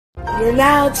You're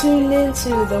now tuned into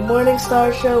the Morning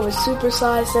Star Show with Super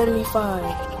Sly 75.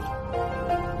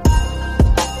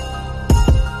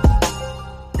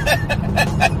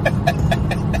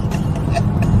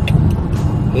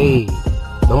 Hey,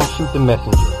 don't shoot the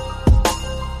messenger.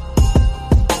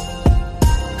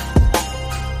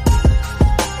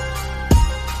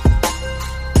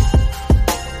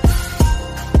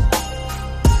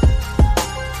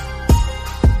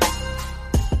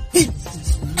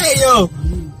 Hey, yo.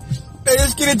 Hey,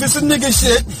 let's get into some nigga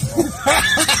shit.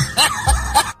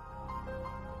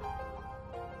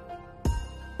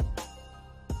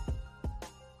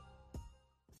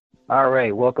 All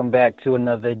right, welcome back to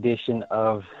another edition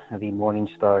of the Morning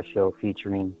Star Show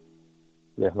featuring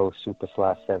your host, Super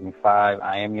Sly 75.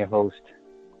 I am your host,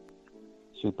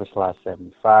 Super Sly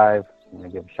 75. I'm going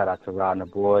to give a shout out to Rod on the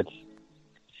boards,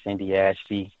 Cindy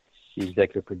Ashby, the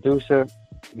executive producer.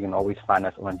 You can always find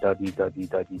us on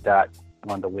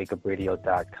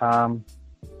www.onthewakeupradio.com.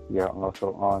 We are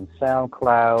also on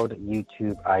SoundCloud,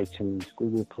 YouTube, iTunes,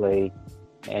 Google Play,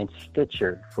 and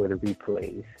Stitcher for the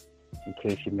replays. In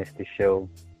case you missed the show,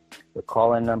 the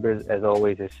call-in numbers, as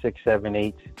always, is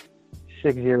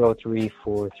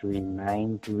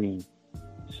 678-603-4393.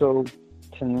 So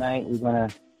tonight we're going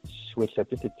to switch up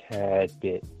just a tad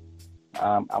bit.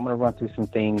 I'm going to run through some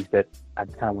things that I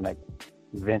kind of want to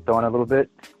vent on a little bit,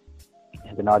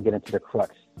 and then I'll get into the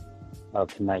crux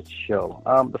of tonight's show.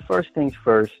 The first things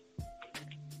first,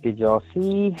 did y'all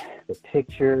see the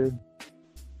picture?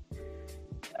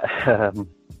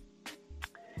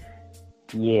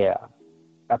 Yeah.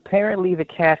 Apparently the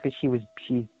casket she's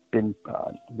been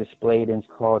displayed in is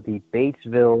called the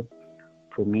Batesville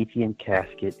Promethean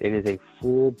casket. It is a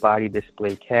full body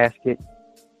display casket.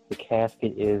 The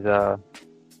casket is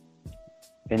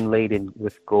inlaid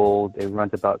with gold. It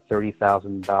runs about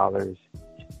 $30,000.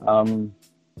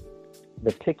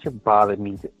 The picture bothered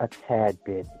me a tad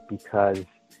bit because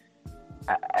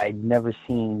I'd never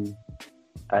seen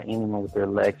anyone with their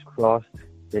legs crossed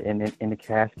in the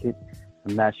casket.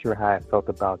 I'm not sure how I felt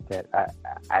about that.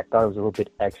 I thought it was a little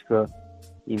bit extra,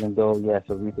 even though, yes,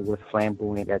 Aretha was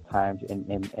flamboyant at times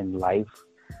in life.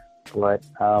 But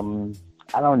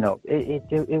I don't know.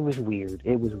 It was weird.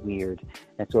 It was weird.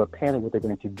 And so apparently what they're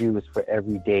going to do is for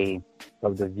every day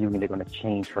of the viewing, they're going to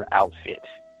change her outfit.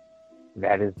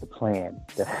 That is the plan.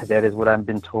 That is what I've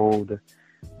been told.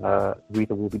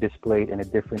 Aretha will be displayed in a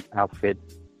different outfit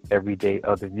every day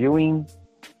of the viewing.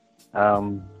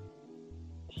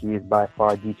 She is by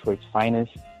far Detroit's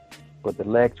finest, but the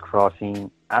legs crossing,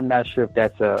 I'm not sure if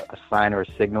that's a sign or a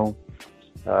signal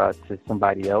to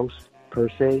somebody else per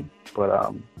se, but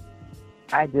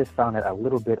I just found it a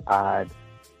little bit odd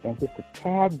and just a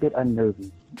tad bit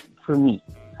unnerving for me.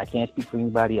 I can't speak for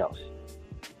anybody else.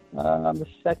 The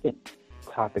second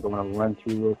topic I want to run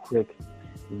through real quick,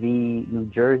 the New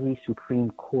Jersey Supreme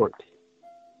Court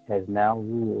has now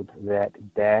ruled that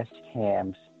dash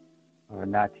cams are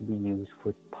not to be used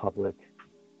for public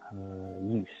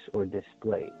use or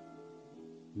display.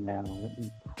 Now, let me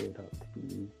pull it up to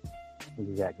be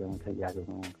exactly. I'm going to tell you guys the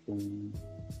wrong thing.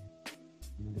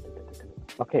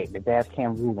 Okay, the dash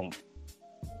cam ruling.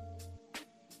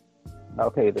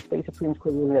 Okay, the state Supreme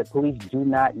Court ruling that police do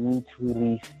not need to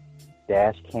release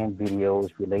dash cam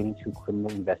videos relating to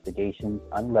criminal investigations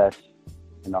unless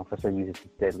an officer uses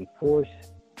deadly force,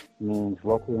 means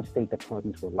local and state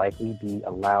departments will likely be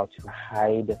allowed to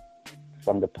hide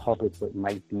from the public what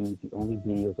might be the only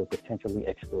videos of potentially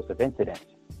explosive incidents.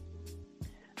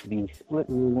 The split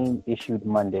ruling issued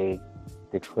Monday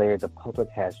declared the public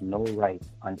has no right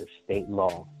under state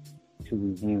law to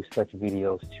review such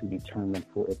videos to determine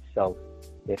for itself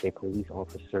if a police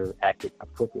officer acted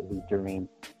appropriately during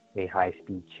a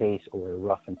high-speed chase or a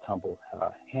rough-and-tumble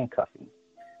handcuffing.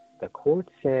 The court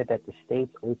said that the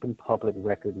state's open public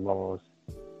record laws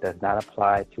does not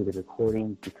apply to the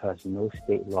recording because no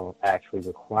state law actually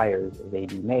requires they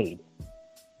be made.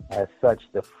 As such,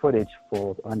 the footage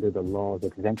falls under the law's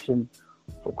exemption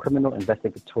for criminal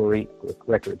investigatory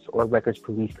records or records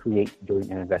police create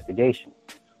during an investigation.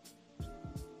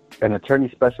 An attorney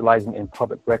specializing in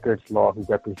public records law who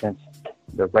represents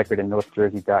the record in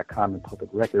NorthJersey.com and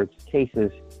public records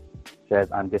cases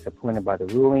says, "I'm disappointed by the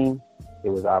ruling. It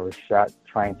was our shot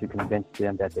trying to convince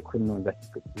them that the criminal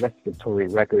investigatory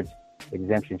records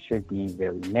exemption should be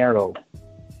very narrow.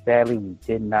 Sadly, we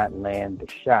did not land the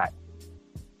shot.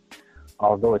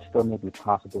 Although it still may be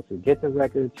possible to get the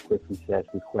records, Quickly says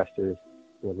requesters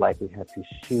will likely have to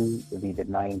sue the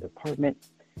denying department.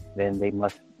 Then they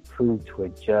must prove to a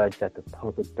judge that the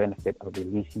public benefit of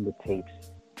releasing the tapes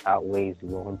outweighs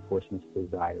law enforcement's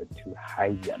desire to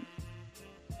hide them."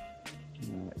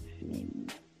 Let's see.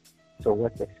 So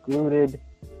what's excluded?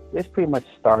 This pretty much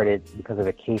started because of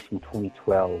a case from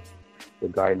 2012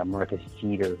 regarding a Marcus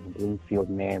Jeter, a Bloomfield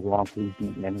man wrongfully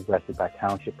beaten and arrested by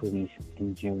township police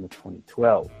in June of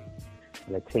 2012.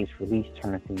 And the case release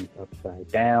turned things upside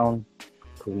down.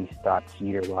 Police stopped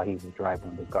Jeter while he was driving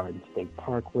on the Garden State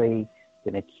Parkway,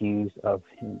 then accused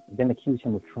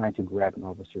him of trying to grab an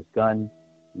officer's gun,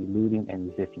 eluding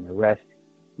and resisting arrest.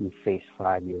 He faced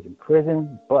 5 years in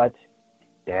prison, but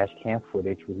dash cam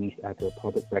footage released after a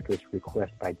public records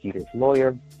request by Jeter's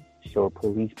lawyer showed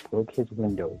police broke his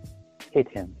window, hit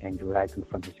him, and dragged him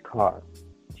from his car.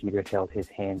 Jeter held his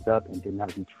hands up and did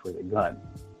not reach for the gun.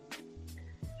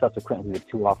 Subsequently, the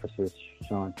two officers,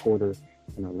 Sean Porter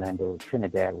and Orlando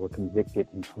Trinidad, were convicted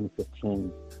in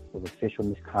 2015 of official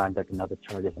misconduct and other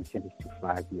charges and sentenced to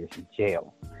 5 years in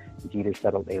jail. Jeter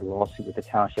settled a lawsuit with the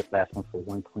township last month for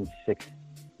 $1.6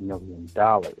 million.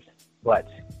 But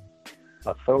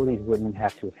authorities wouldn't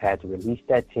have to have had to release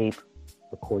that tape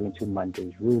according to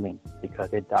Monday's ruling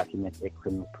because it documents a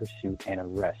criminal pursuit and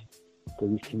arrest.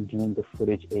 Police can deem the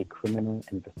footage a criminal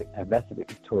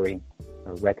investigatory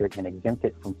record and exempt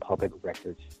it from public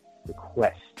records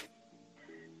request.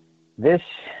 This,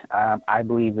 I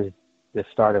believe, is the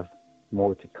start of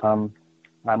more to come.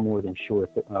 I'm more than sure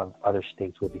other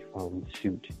states will be following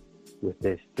suit with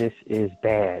this. This is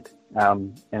bad.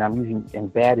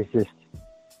 And bad is just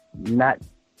not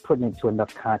putting into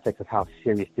enough context of how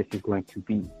serious this is going to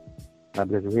be.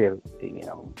 Because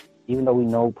even though we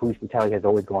know police brutality has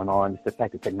always gone on, it's the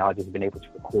fact that technology has been able to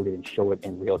record it and show it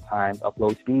in real time,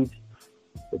 upload speeds.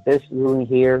 But this ruling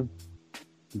here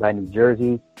by New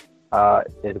Jersey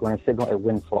is going to signal a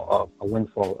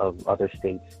windfall of other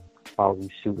states following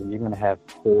suit. And you're going to have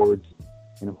hordes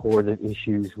and hordes of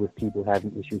issues with people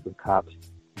having issues with cops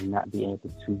and not being able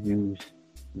to use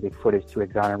the footage to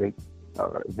exonerate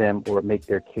them or make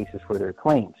their cases for their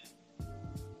claims.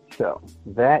 So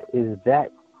that is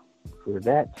that for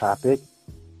that topic.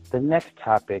 The next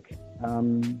topic, a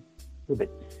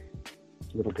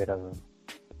little bit of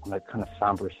on the kind of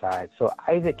somber side. So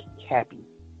Isaac Kappy.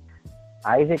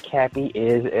 Isaac Kappy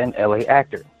is an LA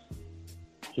actor.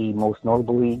 He most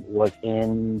notably was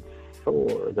in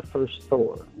Thor, the first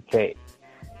Thor. Okay.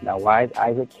 Now, why is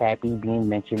Isaac Kappy being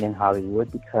mentioned in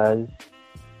Hollywood? Because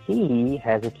he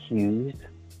has accused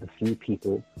a few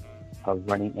people of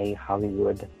running a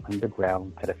Hollywood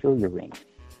underground pedophilia ring.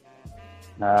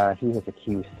 He has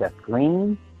accused Seth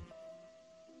Green.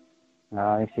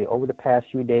 Over the past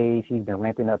few days, he's been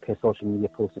ramping up his social media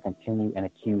posts to continue and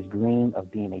accuse Green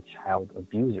of being a child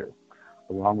abuser,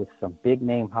 along with some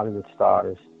big-name Hollywood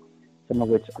stars, some of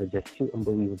which are just too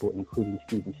unbelievable, including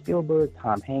Steven Spielberg,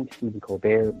 Tom Hanks, Stephen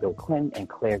Colbert, Bill Clinton, and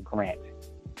Claire Grant.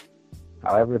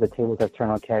 However, the tables have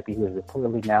turned on Kappy, who is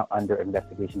reportedly now under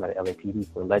investigation by the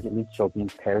LAPD for allegedly choking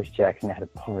Paris Jackson at a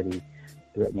party,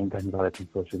 threatening gun violence on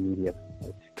social media.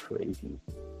 That's crazy.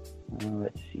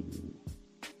 Let's see.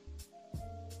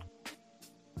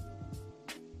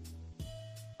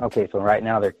 Okay, so right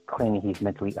now they're claiming he's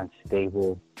mentally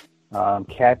unstable.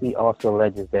 Kappy also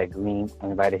alleges that Green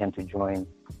invited him to join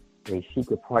a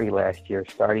secret party last year,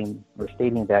 stating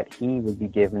that he would be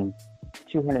given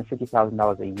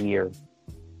 $250,000 a year,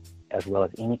 as well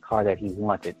as any car that he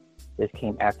wanted. This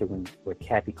came after where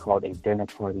Kappy called a dinner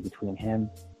party between him,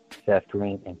 Seth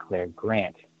Green, and Claire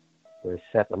Grant, where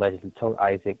Seth allegedly told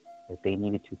Isaac that they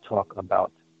needed to talk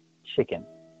about chicken,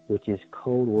 which is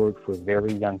code word for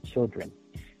very young children.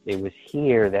 It was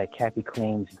here that Kappy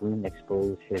claims Green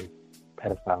exposed his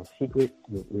pedophile secret,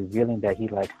 revealing that he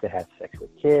likes to have sex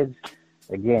with kids.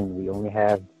 Again, we only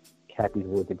have Kappy's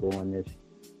word to go on this.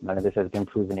 None of this has been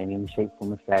proven in any shape,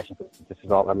 form, or fashion. This is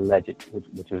all alleged,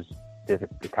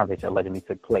 the conversation allegedly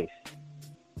took place.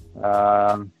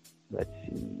 Let's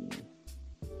see.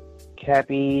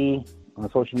 Kappy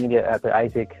on social media after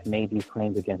Isaac made these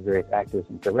claims against various actors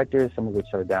and directors, some of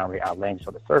which are downright outlandish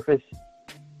on the surface.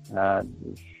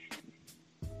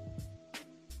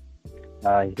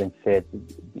 He's been said,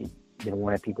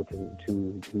 wanting people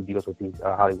to who deals with these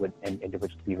Hollywood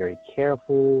individuals to be very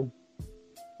careful.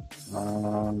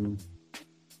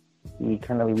 He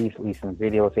currently released some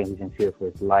videos saying he's in fear for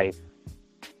his life.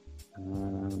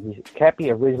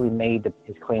 Kappy originally made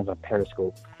his claims on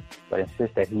Periscope, but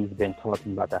insists that he's been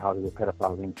talking about the Hollywood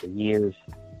pedophile ring for years.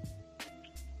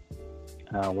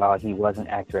 While he was an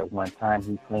actor at one time,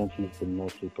 he claims he's been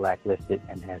mostly blacklisted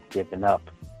and has given up.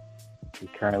 He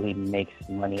currently makes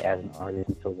money as an artist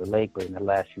in Silver Lake, but in the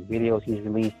last few videos he's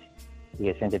released, he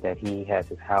has hinted that he has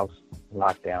his house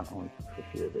locked down for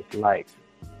fear of his life.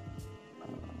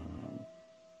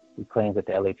 He claims that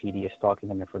the LAPD is stalking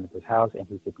him in front of his house and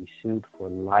he could be sued for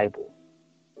libel.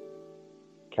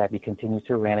 Cappy continues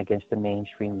to rant against the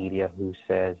mainstream media who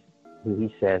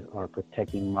he says are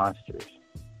protecting monsters.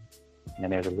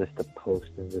 And there's a list of posts.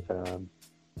 There's a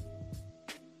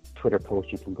Twitter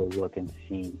post you can go look and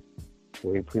see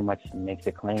where he pretty much makes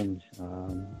the claims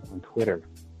on Twitter,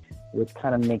 which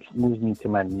kind of moves me to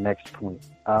my next point.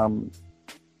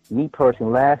 Me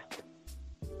personally, last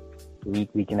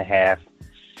week and a half,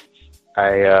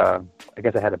 I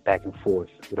guess I had a back and forth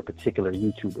with a particular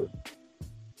YouTuber.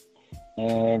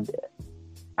 And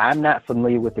I'm not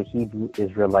familiar with the Hebrew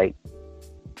Israelite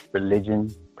religion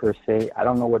per se. I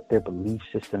don't know what their belief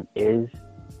system is,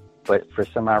 but for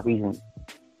some odd reason,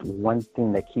 one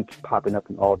thing that keeps popping up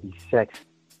in all these sects,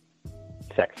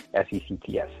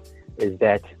 S-E-C-T-S, is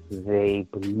that they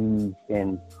believe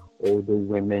in older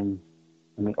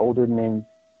men,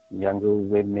 younger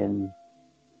women,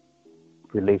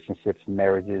 relationships,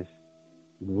 marriages,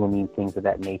 grooming, things of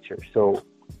that nature. So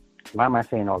why am I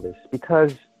saying all this?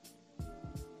 Because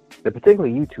the particular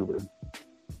YouTuber,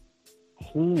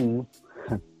 he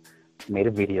made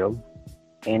a video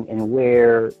and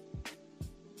where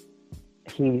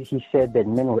he said that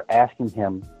men were asking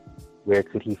him where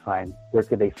could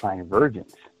they find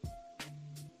virgins.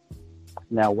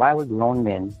 Now, why would grown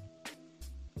men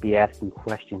be asking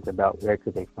questions about where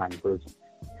could they find virgins?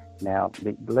 Now,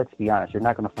 let's be honest, you're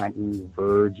not going to find any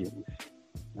virgins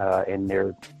in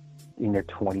their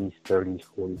 20s, 30s,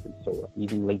 40s, and so on,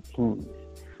 even late teens.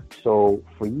 So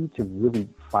for you to really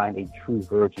find a true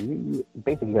virgin, you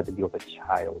basically have to deal with a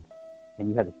child. And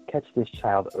you have to catch this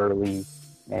child early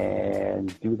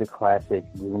and do the classic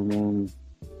grooming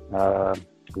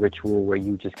ritual where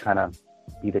you just kind of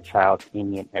be the child's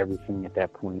any and everything at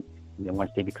that point. And then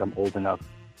once they become old enough,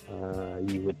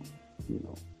 you would,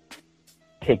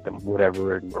 take them,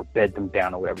 whatever, or bed them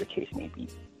down, or whatever the case may be.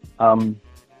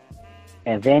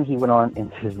 And then he went on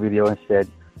into his video and said,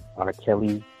 R.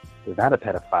 Kelly was not a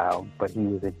pedophile, but he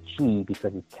was a G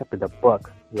because he kept it a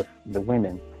buck with the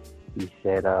women. He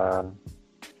said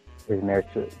his marriage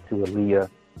to Aaliyah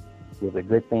was a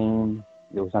good thing.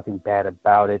 There was nothing bad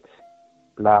about it,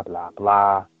 blah, blah,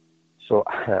 blah. So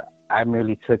I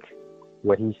merely took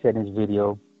what he said in his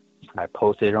video. I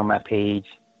posted it on my page.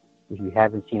 If you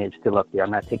haven't seen it, it's still up there.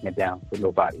 I'm not taking it down for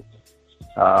nobody.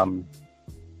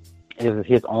 It was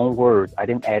his own words. I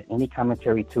didn't add any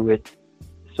commentary to it.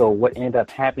 So what ended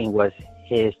up happening was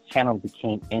his channel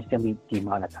became instantly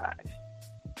demonetized,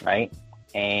 right?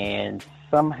 And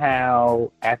somehow,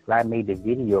 after I made the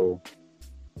video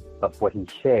of what he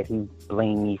said, he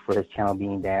blamed me for his channel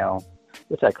being down,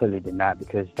 which I clearly did not,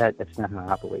 because that's not how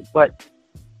I operate. But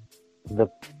the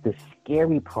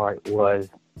scary part was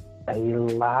a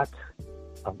lot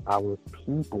of our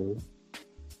people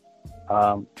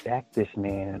back this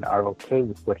man and are okay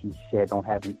with what he said, don't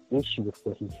have an issue with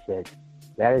what he said.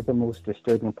 That is the most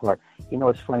disturbing part.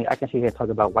 It's funny. I can sit here and talk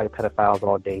about white pedophiles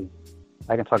all day.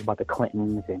 I can talk about the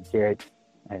Clintons and Jared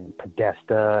and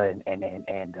Podesta and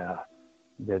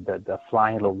the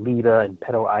Flying Lolita and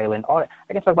Pedo Island. All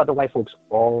I can talk about the white folks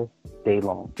all day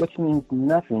long, which means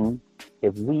nothing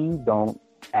if we don't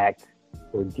act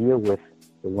or deal with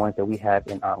the ones that we have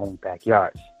in our own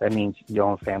backyards. That means your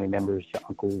own family members, your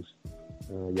uncles,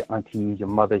 your aunties, your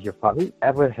mothers, your father,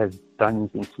 whoever has done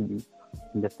anything to you.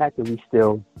 And the fact that we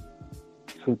still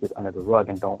sweep it under the rug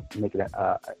and don't make it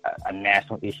a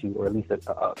national issue, or at least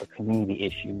a community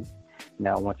issue.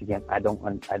 Now, once again, I'm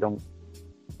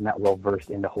not well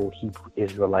versed in the whole Hebrew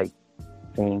Israelite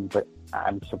thing, but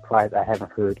I'm surprised I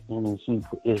haven't heard any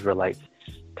Hebrew Israelites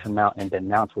come out and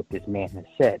denounce what this man has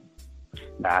said.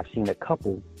 Now, I've seen a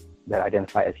couple that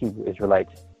identify as Hebrew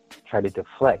Israelites try to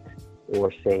deflect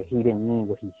or say he didn't mean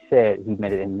what he said, he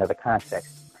meant it in another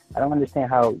context. I don't understand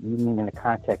how you mean in the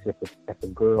context if a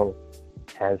girl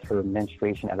has her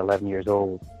menstruation at 11 years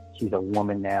old, she's a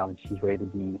woman now and she's ready to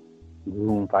be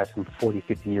groomed by some 40,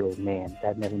 50-year-old man.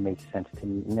 That never makes sense to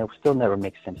me, and it still never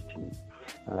makes sense to me.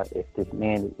 If this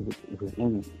man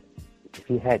if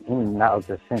he had any knowledge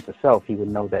of sense of self, he would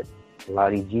know that a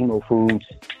lot of these GMO foods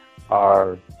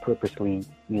are purposely,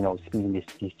 speeding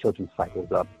these children's cycles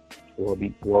up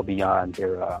well beyond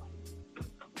their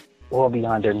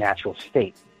natural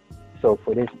state. So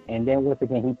for this, and then once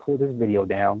again, he pulled his video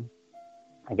down.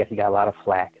 I guess he got a lot of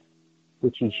flack,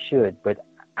 which he should, but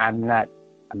I'm not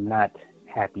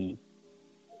happy.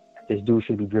 This dude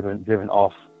should be driven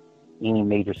off any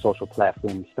major social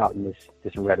platform, spouting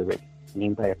this rhetoric. And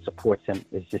anybody that supports him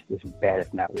is just as bad,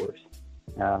 if not worse.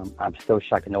 I'm still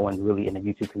shocked that no one really in the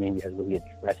YouTube community has really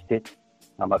addressed it.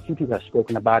 A few people have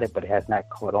spoken about it, but it has not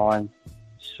caught on.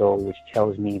 So, which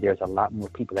tells me there's a lot more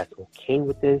people that's okay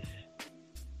with this.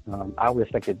 I would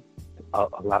expect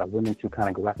a lot of women to kind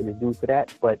of go after this dude for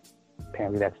that, but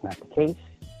apparently that's not the case.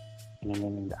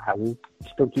 And I will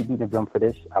still keep beating the drum for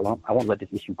this. I won't let this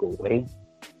issue go away.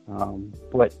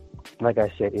 But like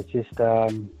I said, it's just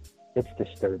it's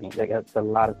disturbing. Like, it's a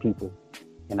lot of people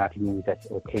in our community that's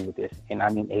okay with this, and I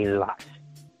mean a lot.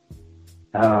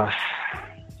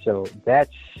 So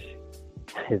that's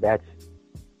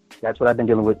what I've been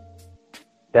dealing with.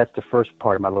 That's the first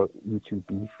part of my little YouTube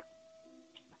beef.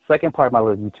 Second part of my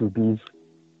little YouTube beef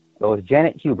was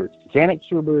Janet Hubert. Janet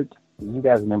Hubert, you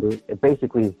guys remember, it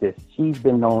basically is this. She's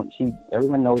been known,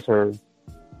 everyone knows her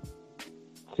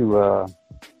to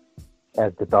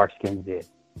as the dark skin did.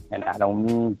 And I don't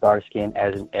mean dark skin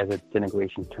as a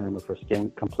denigration term of her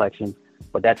skin complexion,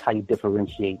 but that's how you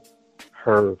differentiate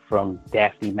her from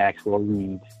Daphne Maxwell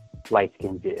Reed's light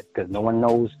skin Viv, because no one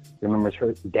remembers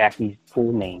her Daphne's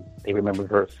full name. They remember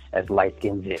her as light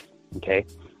skin Viv. Okay,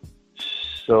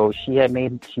 so she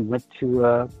went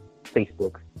to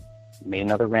Facebook, made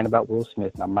another rant about Will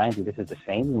Smith. Now, mind you, this is the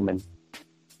same woman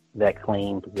that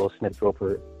claimed Will Smith drove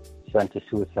her son to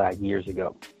suicide years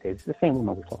ago. Okay, this is the same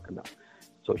woman we're talking about.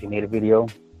 So she made a video,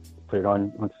 put it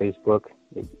on Facebook.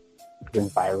 It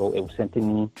went viral. It was sent to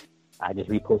me. I just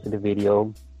reposted the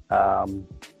video.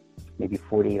 Maybe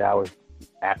 48 hours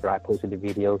after I posted the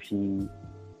video, she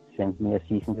sent me a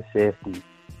cease and desist and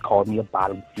called me a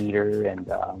bottom feeder and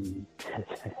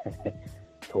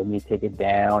told me to take it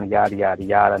down, yada, yada,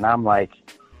 yada. And I'm like,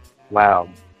 wow,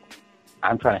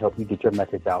 I'm trying to help you get your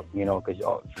message out, because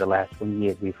for the last 20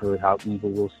 years, we've heard how evil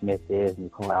Will Smith is, and we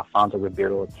call Alfonso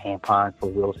Ribeiro a tampon for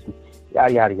Will Smith,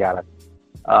 yada, yada, yada.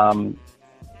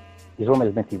 This woman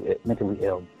is mentally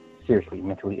ill. Seriously,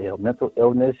 mentally ill. Mental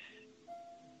illness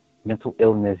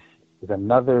is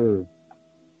another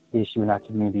issue in our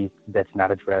community that's not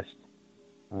addressed.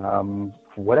 For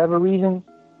whatever reason,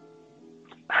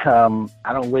 I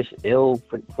don't wish ill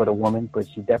for the woman, but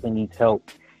she definitely needs help.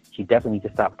 She definitely needs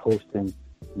to stop posting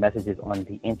messages on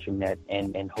the internet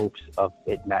in hopes of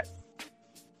it not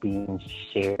being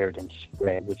shared and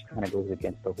spread, which kind of goes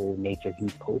against the whole nature of you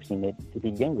posting it to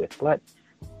begin with. But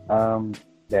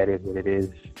that is what it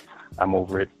is. I'm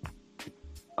over it.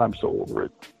 I'm so over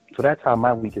it. So that's how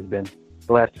my week has been.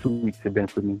 The last 2 weeks have been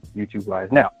for me,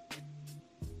 YouTube-wise. Now,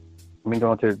 let me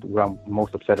go into what I'm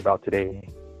most upset about today.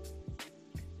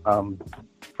 For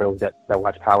those that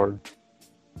watch Power,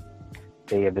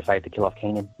 they have decided to kill off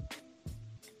Kanan.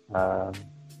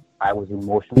 I was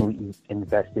emotionally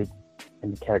invested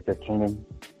in the character of Kanan.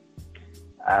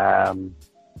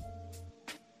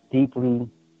 Deeply,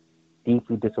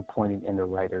 deeply disappointed in the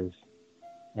writers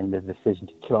and the decision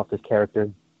to kill off this character.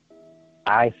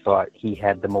 I thought he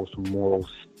had the most moral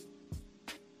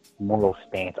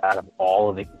stance out of all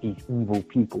of these evil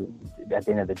people at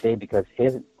the end of the day, because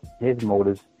his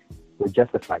motives were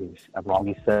justified. He was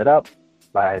wrongly set up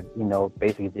by,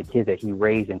 basically the kids that he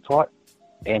raised and taught,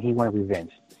 and he wanted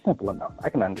revenge. Simple enough. I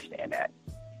can understand that.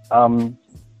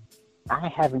 I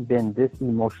haven't been this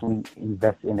emotionally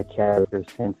invested in the character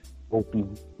since Opie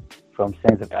from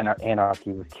Sons of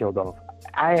Anarchy was killed off.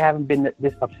 I haven't been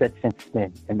this upset since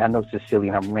then. And I know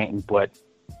Cecilia, and I'm ranting, but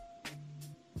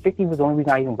 50 was the only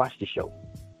reason I even watched the show.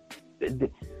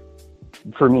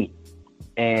 For me.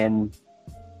 And,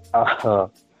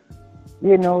 I'm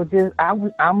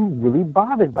really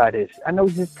bothered by this. I know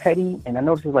this is petty, and I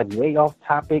know this is like way off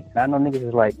topic. And I know niggas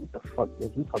is like, what the fuck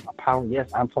is he talking about power? Yes,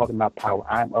 I'm talking about power.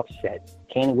 I'm upset.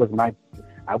 Kanan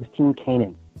I was Team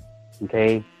Kanan.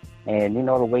 Okay? And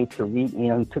the way Tariq,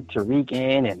 he took Tariq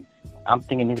in, and I'm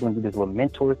thinking he's going to do this little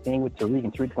mentor thing with Tariq,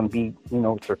 and Tariq's going to be,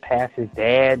 surpass his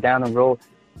dad down the road.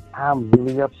 I'm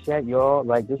really upset, y'all.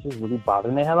 Like, this is really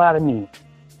bothering the hell out of me.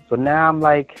 So now I'm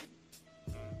like,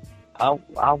 I'll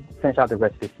finish out the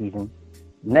rest of the season.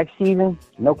 Next season,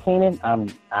 no Kanan.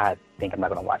 I think I'm not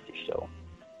going to watch this show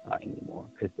anymore,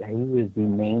 because he was the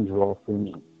main draw for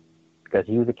me, because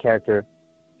he was a character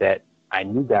that I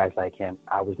knew guys like him.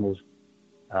 I would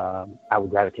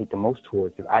gravitate the most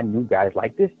towards, because I knew guys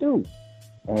like this dude.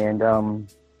 And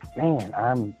man,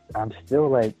 I'm still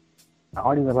like, I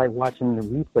don't even like watching the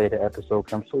replay of the episode,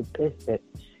 because I'm so pissed but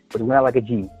he went out like a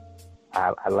G.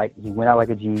 He went out like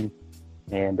a G,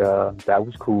 and that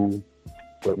was cool.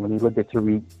 But when he looked at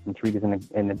Tariq, and Tariq is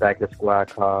in the back of the squad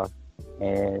car,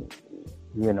 and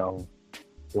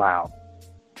wow,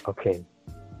 okay,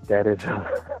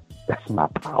 that's my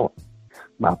power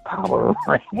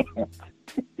rant.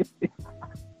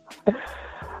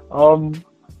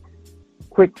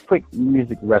 Quick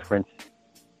music reference: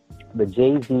 the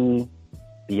Jay-Z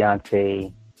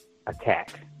Beyonce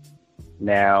attack.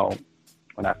 Now,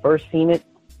 when I first seen it,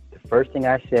 the first thing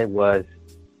I said was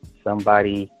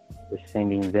somebody was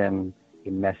sending them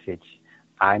a message,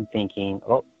 I'm thinking,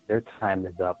 oh, their time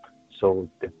is up. So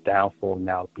the downfall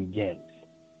now begins.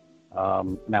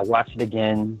 And I watched it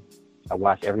again. I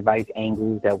watched everybody's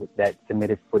angles that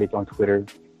submitted footage on Twitter.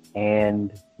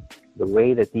 And the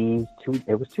way that it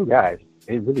was two guys.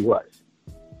 It really was.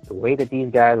 The way that these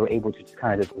guys were able to just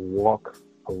kind of just walk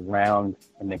around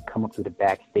and then come up to the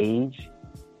backstage,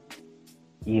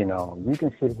 you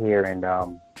can sit here and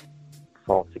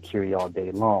fault security all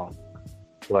day long.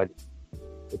 But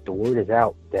if the word is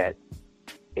out that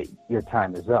your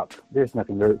time is up, there's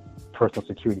nothing your personal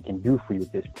security can do for you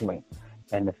at this point.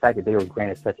 And the fact that they were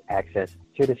granted such access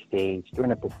to the stage during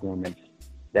the performance,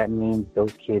 that means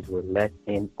those kids were let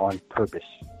in on purpose.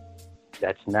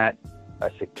 That's not a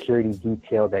security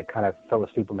detail that kind of fell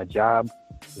asleep on the job.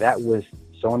 That was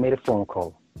someone made a phone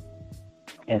call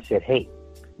and said, hey,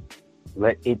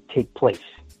 let it take place.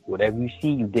 Whatever you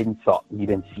see, you didn't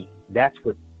see. That's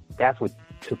what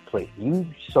took place. You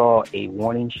saw a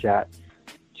warning shot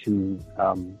to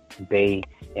Bay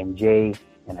and Jay,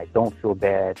 and I don't feel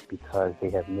bad because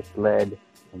they have misled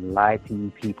and lied to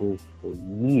you people for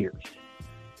years.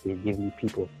 They've given you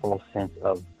people a false sense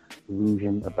of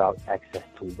illusion about access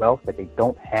to wealth that they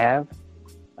don't have.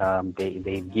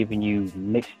 They've given you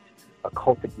mixed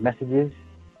occultic messages,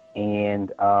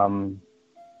 and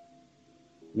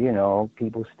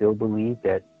people still believe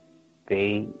that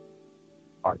they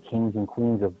are kings and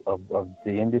queens of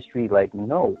the industry. Like,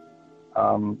 no.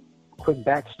 Quick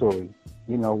backstory.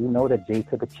 We know that Jay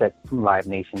took a check from Live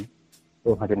Nation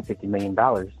for $150 million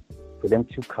for them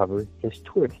to cover his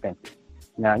tour expenses.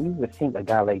 Now, you would think a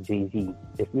guy like Jay-Z,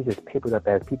 if he just papered up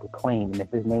as people claim, and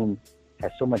if his name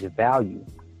has so much value,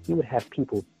 he would have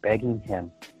people begging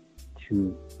him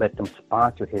to let them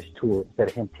sponsor his tour instead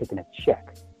of him taking a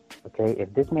check. Okay?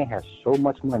 If this man has so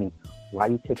much money, why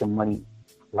are you taking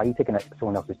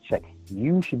someone else's check?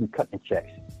 You should be cutting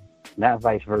checks, not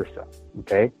vice versa.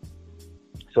 Okay?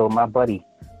 So my buddy,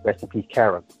 rest in peace,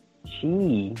 Kara,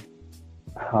 she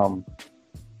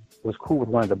was cool with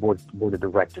one of the board of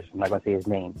directors. I'm not going to say his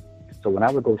name. So when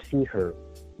I would go see her,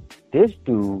 this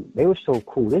dude, they were so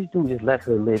cool. This dude just let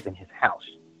her live in his house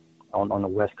on the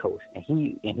West Coast, and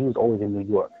he was always in New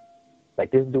York. Like,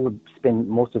 this dude would spend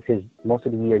most of the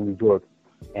year in New York,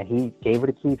 and he gave her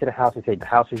the key to the house and said, "The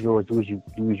house is yours. Do as you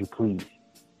please."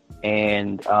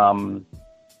 And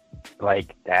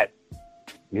like that,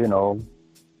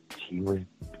 she was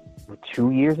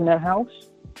 2 years in that house.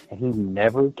 And he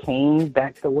never came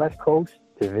back to the West Coast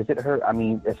to visit her. I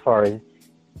mean, as far as,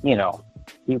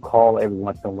 he'd call every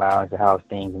once in a while to house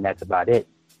things, and that's about it.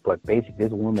 But basically,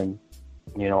 this woman,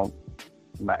 she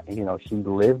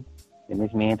lived in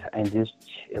this man's, and just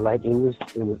like it was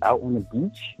out on the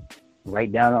beach,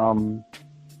 right down.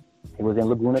 It was in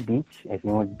Laguna Beach. If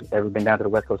anyone's ever been down to the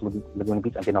West Coast, Laguna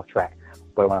Beach, I'm getting off track.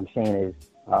 But what I'm saying is,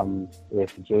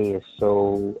 if Jay is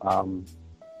so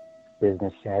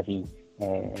business savvy,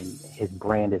 and his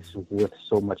brand is worth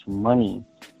so much money,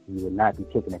 you would not be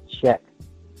taking a check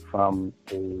from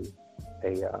a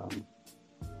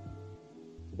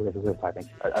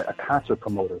concert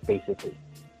promoter, basically,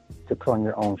 to put on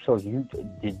your own shows.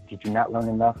 Did you not learn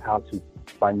enough how to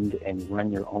fund and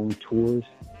run your own tours,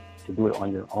 to do it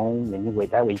on your own? And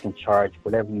that way you can charge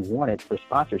whatever you wanted for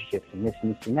sponsorships and this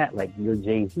and that. Like, you're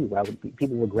Jay-Z.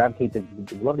 People would gravitate to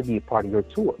love to be a part of your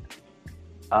tour.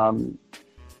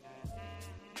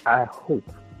 I hope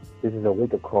this is a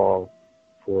wake-up call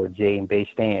for Jay and Bay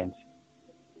stands.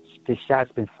 The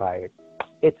shot's been fired.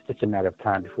 It's just a matter of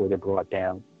time before they're brought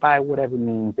down by whatever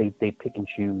means they pick and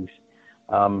choose.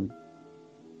 When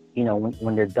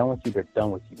they're done with you, they're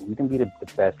done with you. You can be the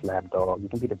best lap dog. You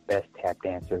can be the best tap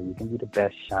dancer. You can be the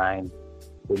best shine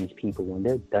for these people. When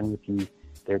they're done with you,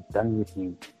 they're done with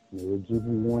you. They will give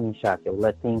you warning shots. They'll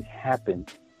let things happen,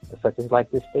 such as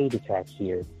like this stage attack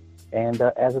here. And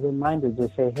as a reminder,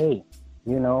 just say, hey,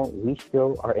 we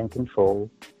still are in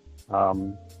control.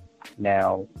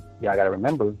 Now, y'all got to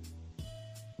remember,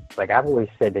 like I've always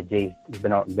said, that Jay's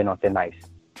been on thin ice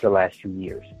for the last few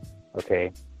years.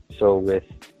 Okay, so with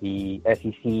the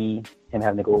SEC, him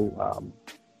having to go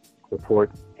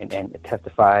report and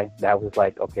testify, that was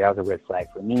like, okay, that was a red flag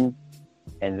for me.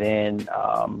 And then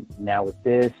now with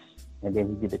this, and then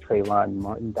he did the Trayvon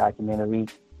Martin documentary.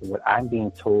 What I'm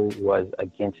being told was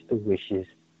against the wishes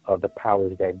of the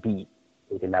powers that be.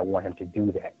 They did not want him to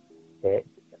do that.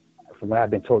 From what I've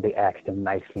been told, they asked him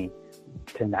nicely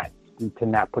to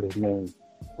not put his name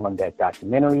on that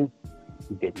documentary.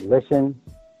 He didn't listen,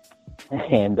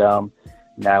 and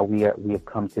now we have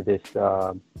come to this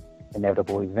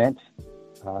inevitable event.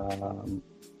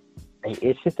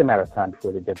 It's just a matter of time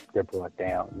before they're brought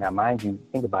down. Now, mind you,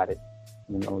 think about it.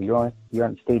 You know, you're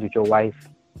on stage with your wife,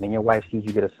 and then your wife sees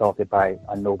you get assaulted by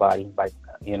a nobody, by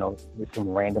with some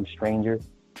random stranger.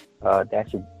 That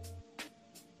should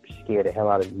scare the hell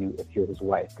out of you if you're his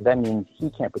wife, because that means he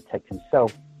can't protect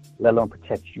himself, let alone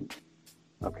protect you.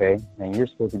 Okay, and you're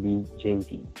supposed to be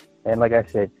Jay-Z. And like I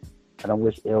said, I don't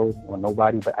wish ill on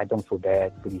nobody, but I don't feel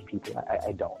bad for these people.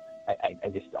 I don't. I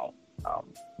just don't.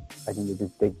 I think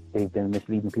they've been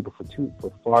misleading people for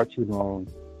far too long,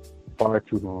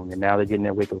 and now they're getting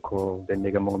their wake-up call, their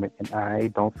nigga moment, and I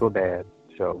don't feel bad.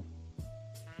 So,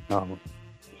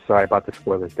 sorry about the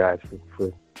spoilers, guys,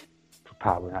 for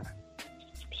Power.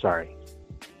 Sorry.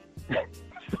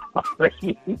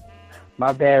 Sorry.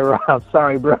 My bad, Rob.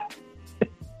 Sorry, bro.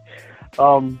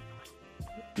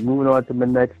 Moving on to my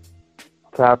next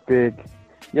topic.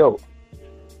 Yo,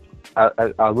 I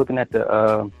was looking at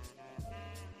the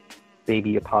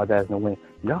Baby Apologizing to Wayne.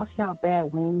 Y'all see how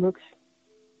bad Wayne looks?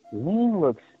 Wayne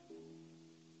looks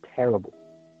terrible.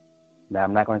 Now,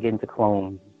 I'm not going to get into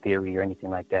clone theory or anything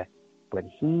like that, but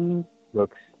he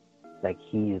looks like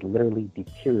he is literally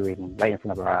deteriorating right in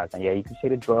front of our eyes. And yeah, you can say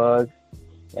the drugs,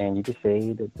 and you can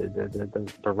say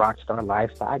the rock star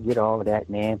lifestyle. I get all of that,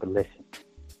 man, but listen.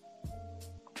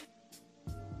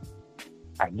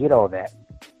 I get all that.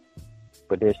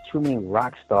 But there's too many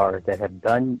rock stars that have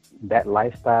done that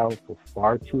lifestyle for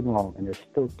far too long, and they're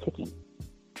still kicking.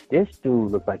 This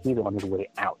dude looks like he's on his way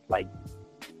out, like,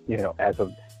 as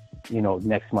of,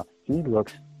 next month. He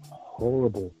looks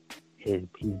horrible. He's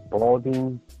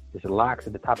balding. His locks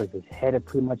at the top of his head have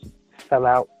pretty much fell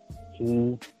out.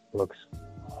 He looks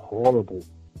horrible.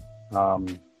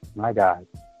 My God.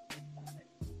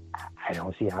 I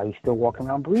don't see how he's still walking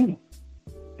around breathing.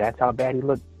 That's how bad he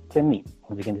looked to me.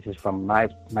 Once again, this is from my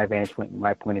vantage point,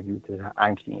 my point of view, to how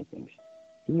I'm seeing things.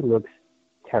 He looks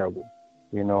terrible.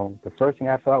 The first thing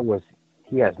I thought was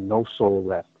he has no soul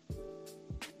left.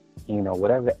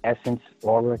 Whatever essence,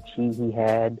 aura, chi he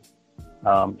had,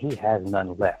 he has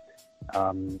none left.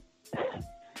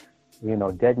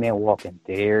 Dead man walking.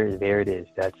 There it is.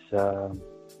 That's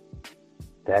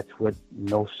what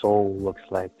no soul looks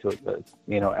like. And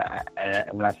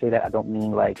when I say that, I don't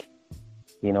mean like,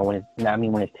 when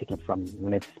it's taken from you,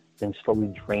 when it's been slowly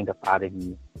drained up out of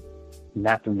you,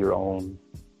 not through your own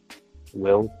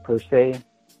will per se,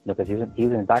 because he was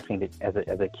indoctrinated as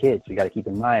a kid. So you got to keep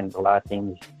in mind a lot of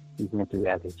things he went through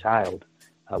as a child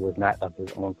was not of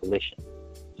his own volition.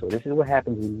 So this is what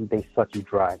happens when they suck you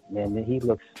dry. And then he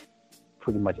looks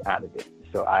pretty much out of it.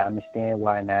 So I understand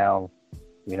why now,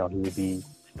 he would be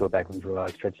still back on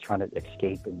drugs, trying to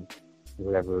escape and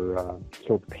whatever,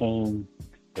 kill the pain.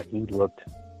 But he looked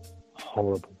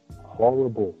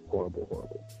horrible.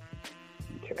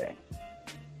 Okay.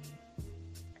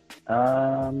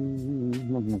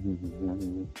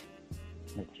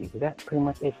 Let's see. Is that pretty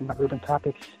much it for my urban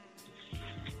topics?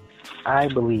 I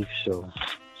believe so.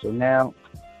 So now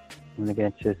I'm gonna get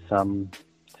into some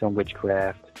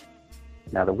witchcraft.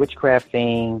 Now the witchcraft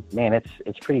thing, man,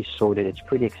 it's pretty sorted. It's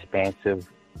pretty expansive.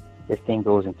 This thing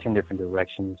goes in 10 different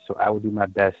directions. So I will do my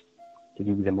best to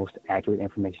give you the most accurate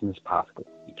information as possible.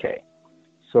 Okay.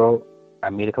 So I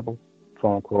made a couple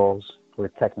phone calls, or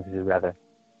text messages rather,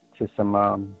 to some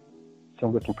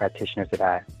Wiccan practitioners that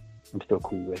I'm still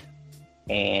cool with.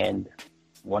 And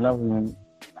one of them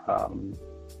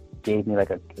gave me like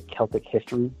a Celtic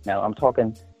history. Now I'm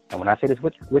talking, and when I say this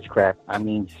witchcraft, I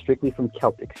mean strictly from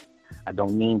Celtics. I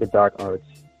don't mean the dark arts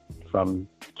from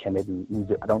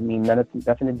Kemet. I don't mean nothing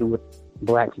to do with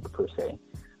black people per se.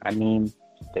 I mean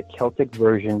the Celtic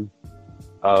version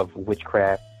of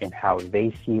witchcraft and how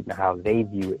they see it and how they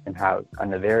view it and how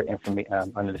under their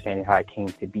understanding how it came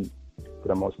to be for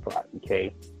the most part.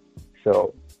 Okay,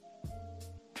 so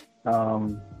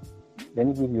let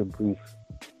me give you a brief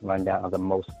rundown of the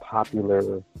most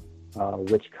popular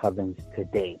witch covens to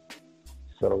date.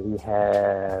 So we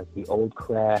have the Old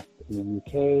Craft in the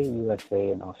UK,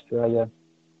 USA, and Australia.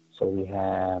 So we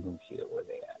have, let me see where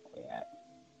they at.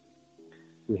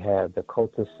 We have the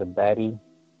Cultus Sabati.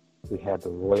 We have the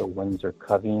Royal Windsor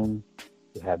Coven.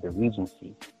 We have the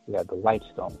Regency. We have the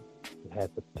Lightstone. We have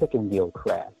the Pickendale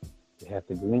Craft. We have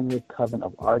the Greenwood Coven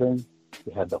of Arden.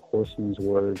 We have the Horseman's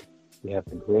Word. We have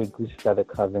the Grey Goose Feather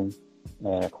Coven.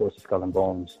 And of course, the Skull and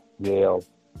Bones, Yale.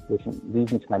 Which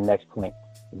leads me to my next point.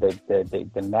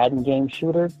 The Madden game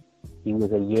shooter, he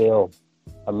was a Yale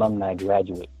alumni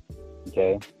graduate.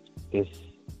 Okay? This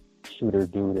shooter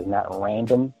dude is not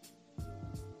random.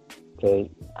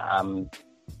 Okay?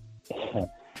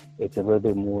 It's a little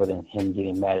bit more than him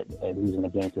getting mad at losing the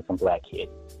game to some black kid.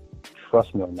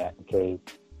 Trust me on that, okay?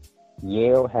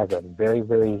 Yale has a very,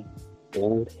 very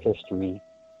old history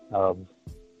of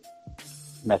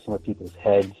messing with people's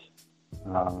heads,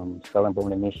 skull and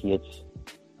bone initiates.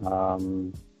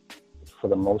 For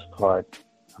the most part,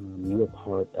 you were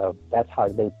part of. That's how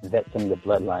they vet some of the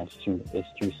bloodlines too. Is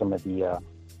through some of the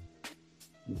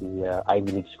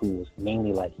Ivy League schools,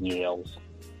 mainly like Yale's,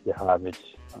 your Harvards,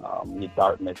 your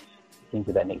Dartmouths, things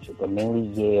of that nature. But mainly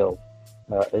Yale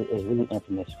is really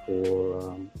infamous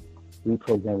for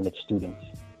reprogramming its students.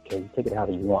 Okay, you take it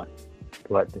however you want.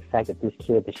 But the fact that this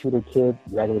kid, the shooter kid,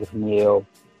 graduated from Yale,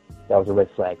 that was a red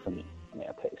flag for me.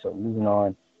 Yeah, okay, so moving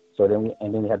on. So then we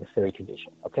have the fairy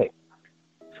tradition. Okay,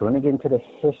 so let me get into the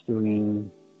history,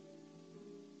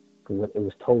 for what it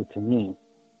was told to me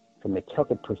from the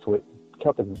Celtic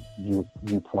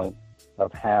viewpoint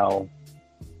of how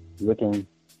Wiccan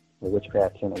or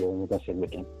witchcraft came. Well, we're going to say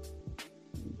Wiccan,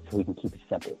 so we can keep it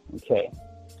simple. Okay.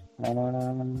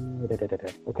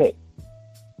 Okay.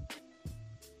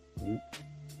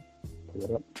 Pull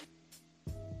it up.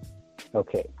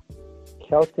 Okay.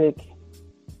 Celtics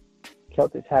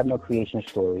have no creation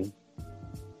story.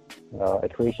 A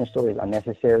creation story is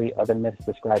unnecessary. Other myths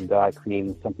describe God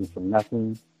creating something from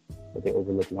nothing, but they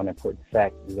overlook one important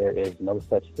fact. There is no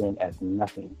such thing as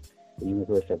nothing. The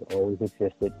universe has always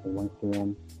existed in one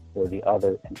form or the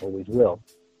other and always will.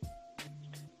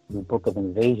 The Book of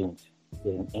Invasions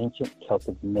is an ancient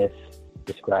Celtic myth,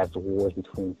 describes wars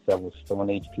between several Stone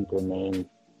Age people named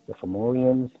the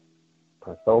Fomorians,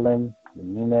 Partholin, the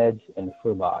Numids, and the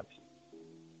Furbogs.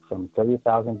 From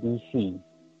 30,000 BC,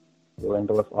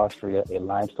 Willendorf, Austria, a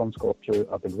limestone sculpture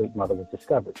of the Great Mother was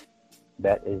discovered.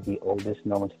 That is the oldest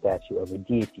known statue of a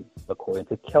deity, according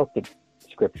to Celtic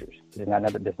scriptures.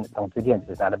 Once again,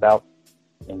 this is not about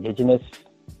indigenous,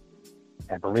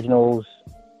 aboriginals,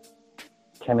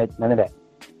 Kemet, none of that.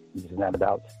 This is not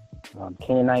about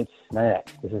Canaanites, none of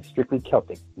that. This is strictly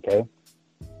Celtic, okay?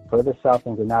 Further south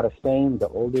in Granada, Spain, the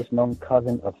oldest known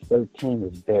cousin of 13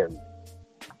 is buried.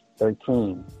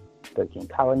 13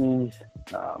 colonies,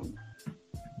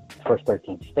 first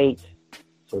 13 states.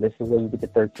 So this is where you get the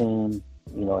 13,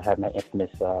 having that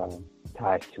infamous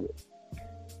ties to it.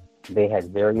 They had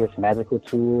various magical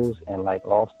tools, and like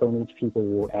all Stone Age people,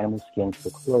 wore animal skins for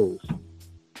clothes.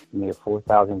 Near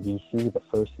 4000 BC, the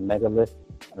first megalith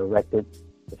erected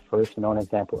the first known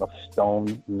example of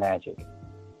stone magic.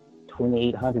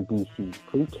 2800 BC,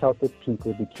 pre-Celtic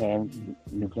people began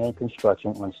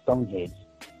construction on Stonehenge.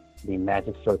 The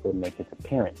magic circle makes its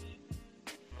appearance.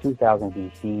 2000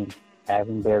 BC,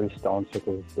 Avonbury stone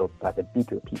circle was built by the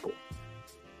Beaker people.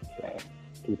 Okay.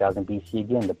 2000 BC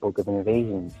again, the Book of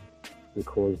Invasions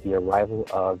records the arrival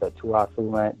of the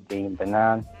Tuatha de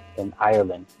Danann in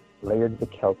Ireland. Later, the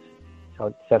Celts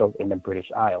settled in the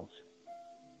British Isles.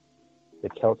 The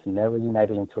Celts never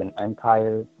united into an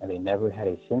empire, and they never had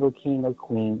a single king or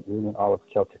queen ruling all of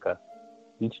Celtica.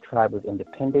 Each tribe was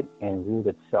independent and ruled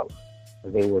itself.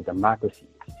 They were democracies.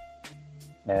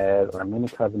 As are many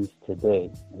cousins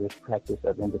today, this practice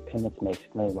of independence may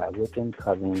explain why Wiccan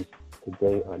cousins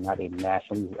today are not a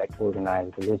nationally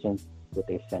organized religion with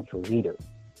a central leader.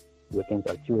 Wiccans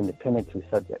are too independent to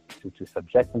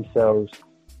subject themselves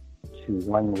to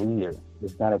one leader.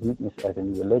 This is not a weakness as a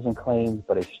new religion claims,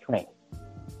 but a strength.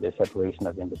 The separation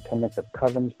of independence of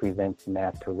covens prevents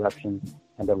mass corruption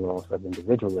and the loss of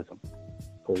individualism.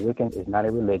 For Wiccan is not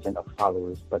a religion of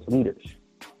followers, but leaders.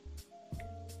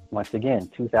 Once again,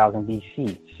 2000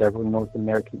 BC, several North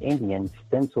American Indians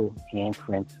stenciled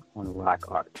handprints on rock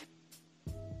art.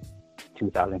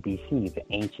 2000 BC, the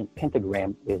ancient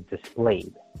pentagram is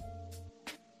displayed.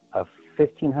 Of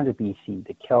 1500 BC,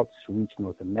 the Celts reached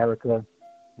North America.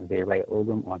 They write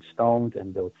Ogam on stones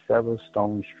and built several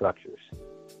stone structures.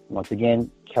 Once again,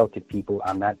 Celtic people,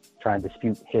 I'm not trying to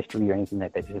dispute history or anything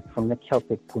like that, just from the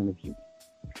Celtic point of view.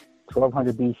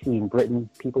 1200 BC in Britain,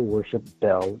 people worshipped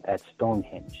Bel at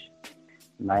Stonehenge.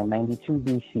 992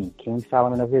 BC, King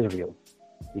Solomon of Israel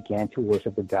began to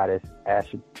worship the goddess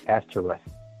Ashtoreth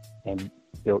and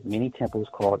built many temples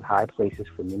called high places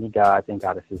for many gods and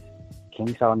goddesses.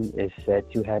 King Solomon is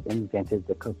said to have invented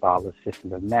the Kabbalah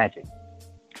system of magic.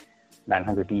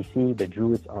 900 BC, the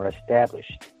Druids are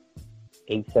established.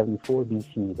 874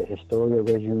 BC, the Historia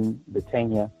Regum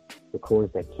Britannia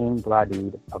records that King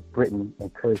Bladud of Britain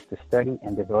encouraged the study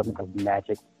and development of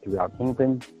magic throughout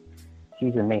England.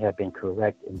 Caesar may have been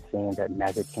correct in saying that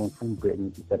magic came from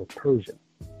Britain instead of Persia.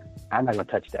 I'm not going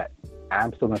to touch that.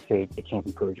 I'm still going to say it came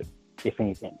from Persia, if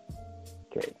anything.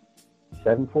 Okay.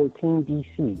 714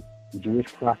 BC,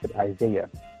 Jewish prophet Isaiah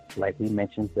likely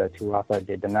mentions the Tuatha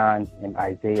de Danann in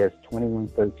Isaiah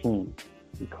 21:13.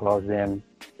 He calls them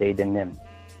Dedanim.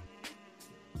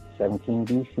 17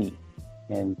 BC,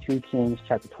 in 2 Kings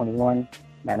chapter 21,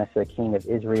 Manasseh, king of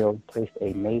Israel, placed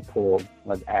a maypole,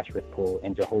 like Ashereth pole,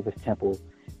 in Jehovah's temple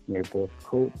near both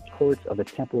courts of the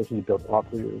temple. He built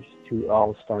altars to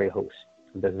all starry hosts,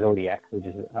 the zodiac, which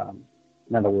is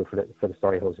another word for the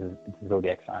starry hosts is the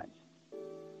zodiac signs.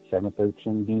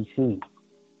 713 BC,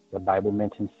 the Bible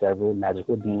mentions several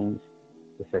magical beings: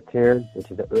 the satyr,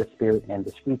 which is the earth spirit, and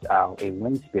the screech owl, a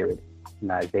wind spirit,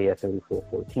 in Isaiah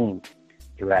 34:14.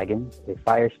 Dragon, a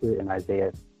fire spirit, in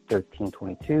Isaiah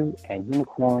 13:22, and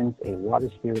unicorns, a water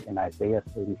spirit, in Isaiah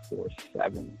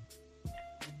 34:7.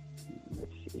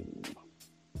 Let's see.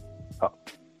 Oh,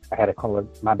 I had a caller.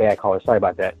 My bad, caller. Sorry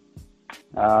about that.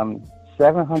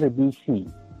 700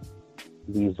 BC,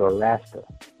 the Zoroaster,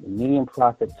 the medium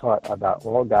prophet, taught about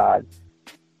all gods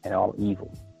and all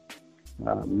evil.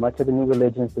 Much of the new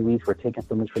religion's beliefs were taken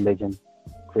from this religion.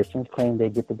 Christians claim they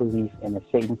get the belief in a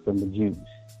Satan from the Jews.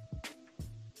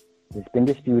 It's been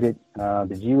disputed.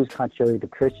 The Jews, contrary to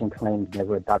Christian claims,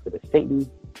 never adopted a Satan,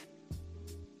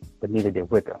 but neither did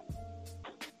Wicca.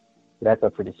 So that's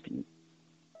up for dispute.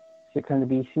 600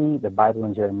 BC, the Bible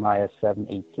in Jeremiah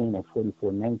 7:18 and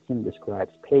 44:19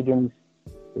 describes pagans,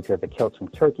 which are the Celts from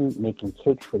Turkey, making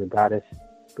cakes for the goddess,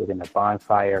 building a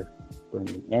bonfire,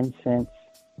 burning incense,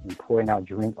 and pouring out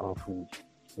drink offerings.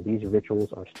 So these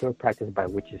rituals are still practiced by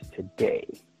witches today.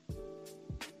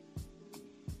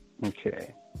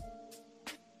 Okay.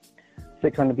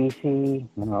 600 BC,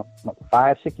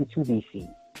 562 BC,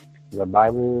 the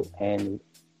Bible and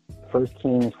 1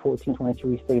 Kings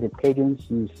 14:23 stated pagans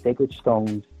used sacred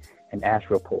stones and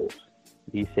Asherah poles.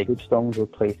 These sacred stones were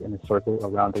placed in a circle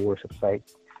around the worship site.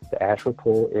 The Asherah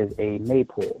pole is a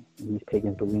maypole. These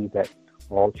pagans believed that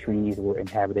all trees were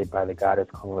inhabited by the goddess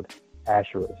called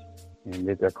Asherah, and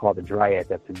they're called the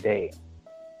Dryads of today.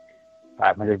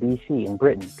 500 BC in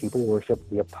Britain, people worshiped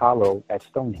the Apollo at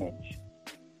Stonehenge.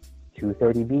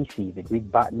 230 BC, the Greek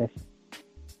botanist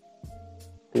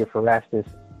Theophrastus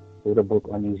wrote a book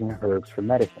on using herbs for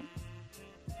medicine.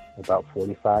 About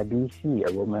 45 BC,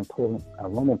 a Roman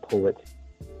poet,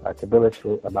 Tibullus,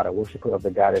 wrote about a worshiper of the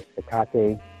goddess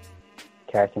Hecate,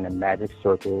 casting a magic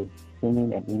circle,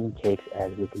 singing and eating cakes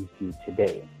as Wiccans do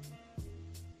today.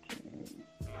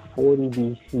 40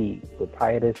 BC,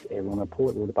 Proprietus, a Roman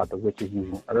poet, wrote about the witches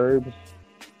using herbs.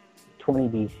 20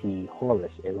 BC,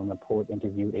 Horus, a Roman poet,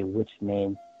 interviewed a witch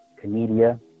named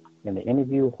Comedia. In the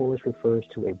interview, Horus refers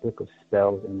to a book of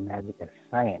spells and magic as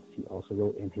science. He also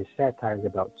wrote in his satires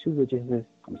about two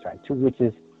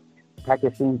witches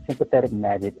practicing sympathetic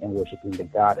magic and worshiping the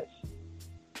goddess.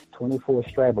 24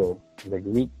 Strabo, the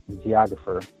Greek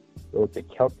geographer, wrote the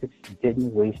Celtics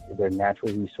didn't waste their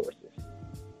natural resources.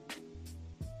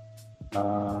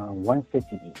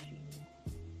 150 BC,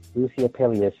 Lucius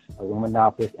Apelles, a Roman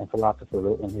novelist and philosopher,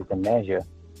 wrote in his De Measure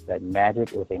that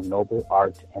magic was a noble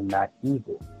art and not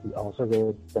evil. He also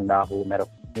wrote the novel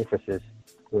Metamorphosis,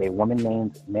 where a woman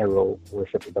named Meroe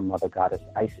worshipped the mother goddess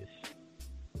Isis.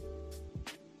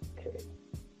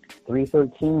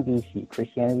 313 BC,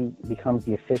 Christianity becomes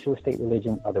the official state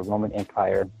religion of the Roman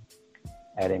Empire.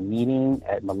 At a meeting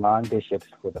at Milan, bishops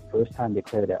for the first time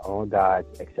declared that all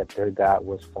gods except their god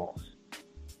was false.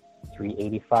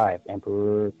 385,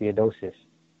 Emperor Theodosius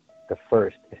I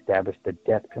established the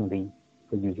death penalty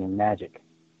for using magic.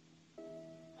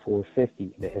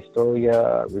 450, the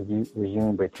Historia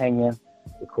Regum Britannia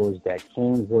records that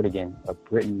King Vortigern of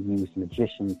Britain used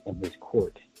magicians in his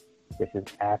court. This is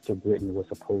after Britain was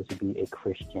supposed to be a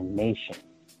Christian nation.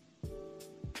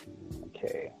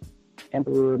 Okay.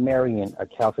 Emperor Marian of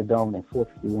Chalcedon in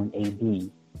 451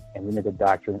 AD invented the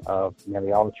doctrine of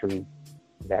Mariolatry,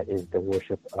 that is the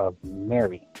worship of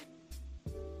Mary.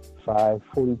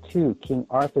 542, King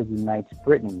Arthur unites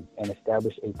Britain and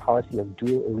established a policy of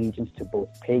dual allegiance to both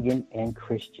pagan and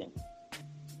Christian.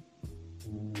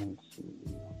 Let's see.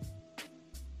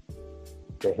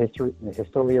 The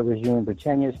Historia Regum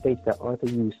Britannia states that Arthur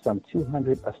used some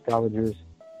 200 astrologers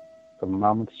from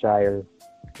Monmouthshire.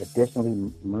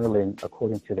 Additionally, Merlin,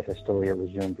 according to the Historia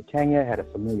Regum Britannia, had a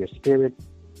familiar spirit.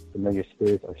 Familiar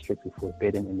spirits are strictly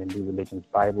forbidden in the New Religion's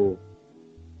Bible.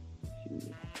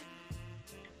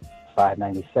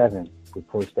 597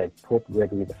 reports that Pope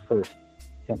Gregory I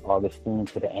sent Augustine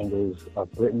to the Angles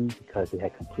of Britain because they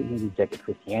had completely rejected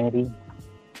Christianity.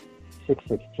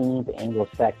 616, the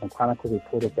Anglo-Saxon Chronicle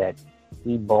reported that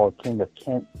Eadbald, king of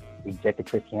Kent, rejected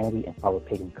Christianity and followed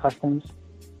pagan customs.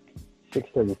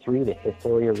 633, the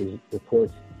Historia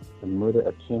reports the murder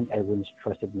of King Edward's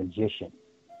trusted magician.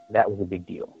 That was a big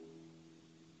deal.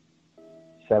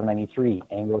 793,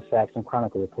 Anglo-Saxon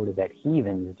Chronicle reported that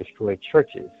heathens destroyed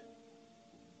churches.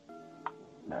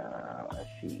 Let's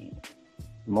see.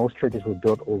 Most churches were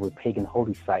built over pagan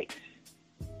holy sites.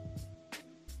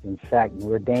 In fact,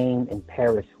 Notre Dame in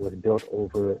Paris was built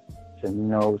over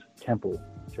Cernunno's temple.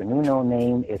 Cernunno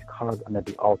name is carved under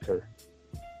the altar.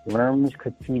 Worms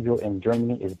Cathedral in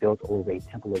Germany is built over a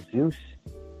temple of Zeus,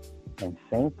 and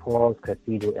St. Paul's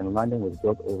Cathedral in London was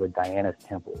built over Diana's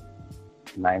temple.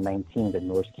 919, the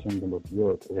Norse Kingdom of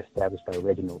Europe is established by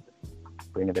Reginald,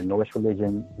 bringing the Norse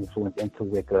religion influence into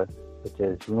Wicca, such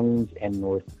as runes and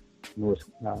Norse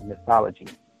mythology.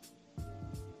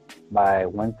 By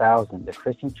 1000, the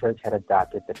Christian church had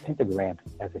adopted the pentagram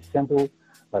as a symbol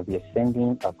of the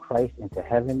ascending of Christ into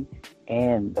heaven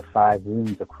and the 5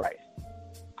 wounds of Christ.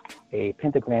 A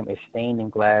pentagram is stained in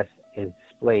glass, is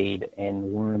displayed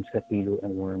in Worms Cathedral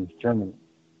in Worms, Germany.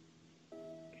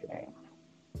 Okay.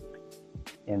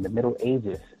 In the Middle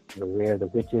Ages, the wear of the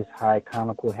witch's high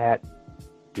conical hat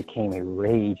became a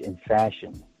rage in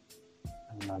fashion.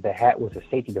 The hat was a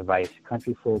safety device.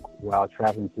 Country folk, while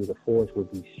traveling through the forest,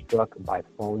 would be struck by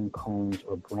falling cones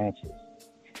or branches.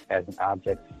 As an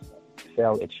object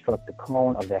fell, it struck the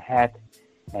cone of the hat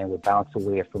and would bounce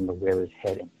away from the wearer's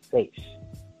head and face.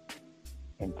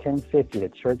 In 1050, the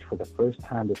church for the first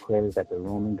time declares that the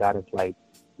Roman god of light,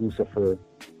 Lucifer,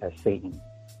 as Satan.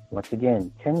 Once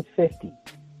again, 1050,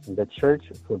 the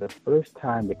church for the first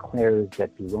time declares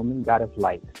that the Roman god of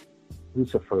light,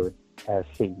 Lucifer, as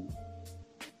Satan.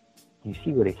 You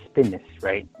see where they spin this,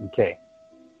 right? Okay.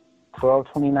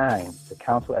 1229, the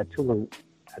council at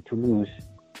Toulouse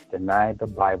denied the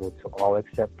Bible to all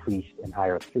except priests and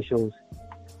higher officials.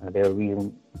 They were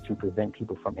reason to prevent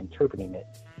people from interpreting it.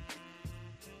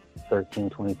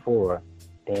 1324,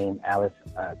 Dame Alice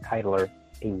Keitler,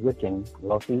 a Wiccan,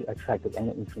 wealthy, attractive,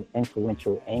 and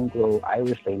influential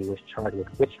Anglo-Irish lady, was charged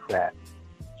with witchcraft.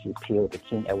 She appealed to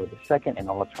King Edward II, and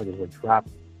all charges were dropped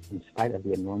in spite of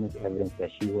the enormous evidence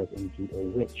that she was indeed a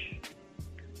witch.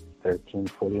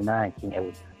 1349, King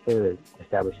Edward III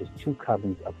establishes 2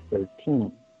 covens of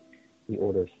 13, the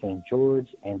Order of St.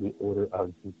 George and the Order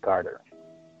of the Garter.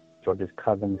 George's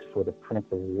covens for the Prince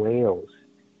of Wales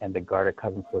and the Garter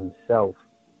coven for himself.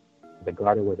 The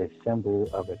Garter was a symbol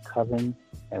of a coven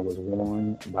and was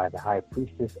worn by the high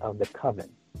priestess of the coven.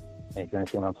 And if you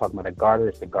understand what I'm talking about, a garter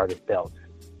is the garter belt.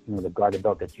 You know, the garter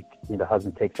belt that the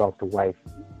husband takes off the wife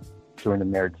during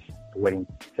the wedding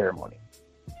ceremony.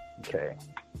 Okay.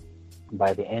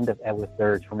 By the end of Edward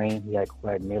III's reign, he had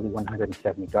acquired nearly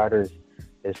 170 garters.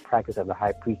 This practice of the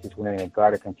high priestess wearing a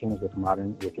garter continues with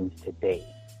modern Wiccans today.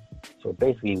 So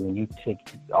basically, when you take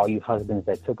all you husbands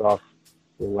that took off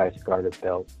your wife's garter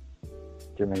belt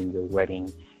during your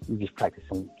wedding, you just practice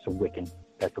some Wiccan.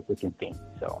 That's a Wiccan thing.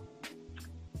 So,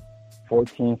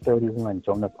 1431,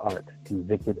 Joan of Arc,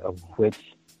 convicted of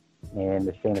witch and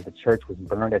the saying of the church, was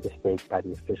burned at the stake by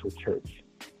the official church.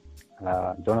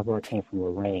 Joan of Arc came from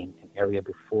Lorraine, an area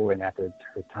before and after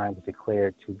her time was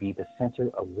declared to be the center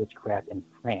of witchcraft in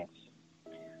France.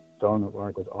 Joan of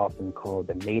Arc was often called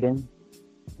the Maiden.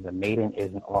 The Maiden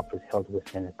is an office held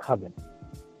within a coven.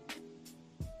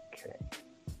 Okay.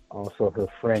 Also, her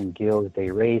friend Gilles de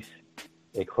Rais,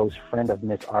 a close friend of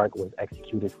Miss Arc, was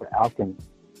executed for alchemy.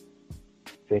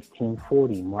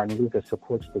 1540, Martin Luther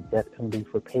supports the death penalty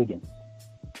for pagans.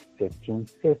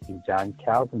 1550, John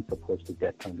Calvin supports the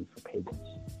death penalty for pagans.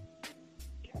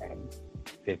 Okay.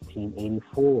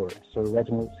 1584, Sir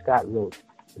Reginald Scott wrote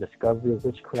The Discovery of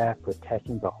Witchcraft,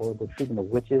 protesting the horrible treatment of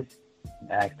witches,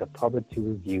 and asked the public to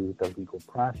review the legal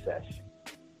process.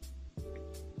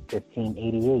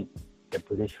 1588, the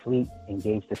British fleet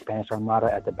engaged the Spanish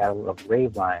Armada at the Battle of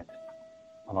Gravelines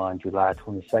on July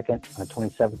 27th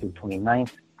through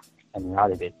 29th and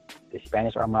routed it. The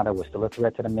Spanish Armada was still a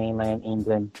threat to the mainland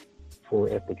England, for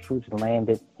if the troops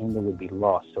landed, England would be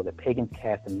lost. So the pagans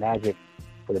cast the magic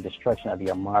for the destruction of the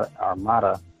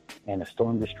Armada, and the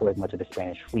storm destroyed much of the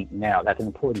Spanish fleet. Now, that's an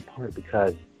important part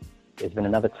because there's been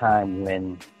another time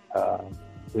when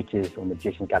witches or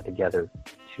magicians got together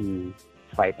to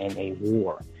fight in a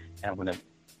war. And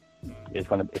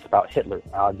it's about Hitler.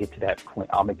 I'll get to that point.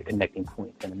 I'll make the connecting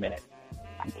points in a minute.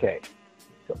 Okay.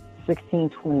 So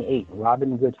 1628,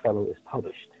 Robin Goodfellow is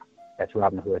published. That's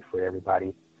Robin Hood for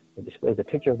everybody. It displays a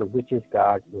picture of the witches'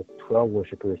 god with 12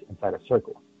 worshippers inside a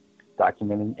circle,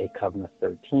 documenting a coven of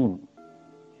 13.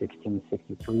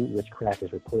 1663, witchcraft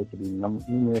is reported to be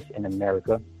numerous in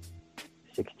America.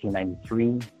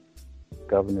 1693,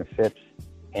 Governor Phipps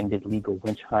ended legal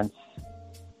witch hunts.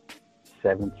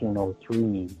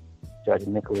 1703, Judge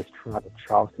Nicholas Trott of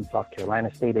Charleston, South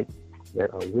Carolina stated,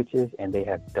 there are witches and they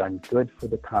have done good for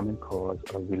the common cause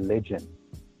of religion.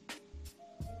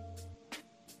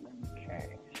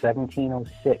 Okay.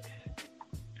 1706,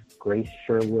 Grace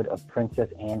Sherwood of Princess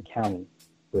Anne County,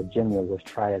 Virginia, was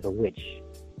tried as a witch.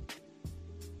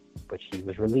 but she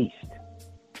was released.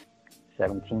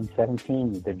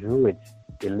 1717, the Druids'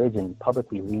 religion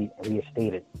publicly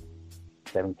reinstated.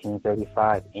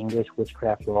 1735, English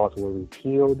witchcraft laws were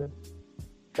repealed.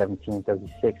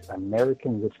 1736,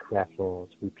 American witchcraft laws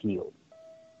repealed.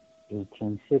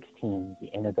 1816,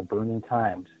 the end of the burning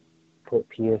times. Pope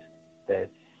Pius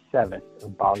VII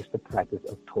abolished the practice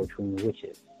of torturing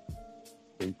witches.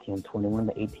 1821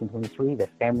 to 1823, the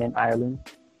famine in Ireland,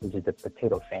 which is the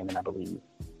potato famine, I believe,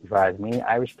 drives many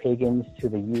Irish pagans to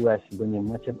the U.S., bringing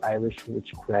much of Irish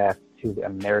witchcraft to the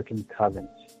American covens.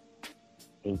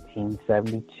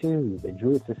 1872, the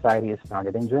Druid Society is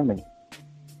founded in Germany.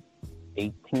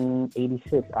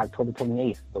 1886, October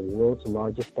 28th, the world's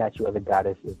largest statue of the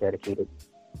goddess is dedicated,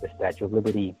 the Statue of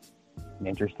Liberty. An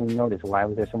interesting note is, why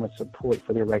was there so much support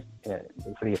for the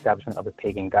establishment of the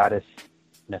pagan goddess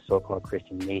in a so-called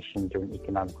Christian nation during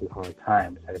economically hard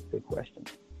times? That is a good question.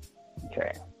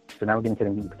 Okay, so now we're getting to the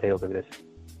meat and potatoes of this.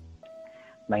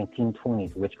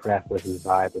 1920s, witchcraft was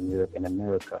revived in Europe and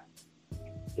America.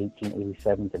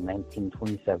 1887 to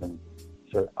 1927,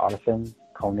 Sir Arthur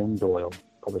Conan Doyle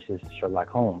publishes Sherlock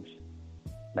Holmes.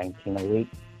 1908,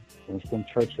 Winston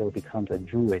Churchill becomes a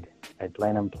Druid at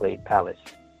Blenheim Palace.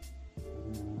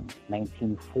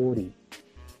 1940,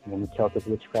 many Celtic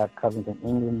witchcraft covens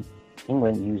in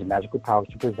England used magical powers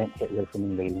to prevent Hitler from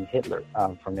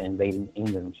invading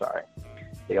England.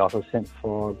 They also sent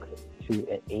fog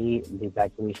to aid the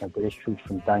evacuation of British troops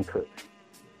from Dunkirk.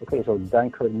 Okay, so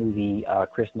Dunkirk movie,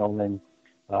 Chris Nolan,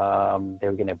 they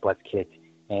were getting their butts kicked,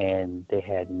 and they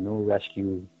had no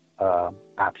rescue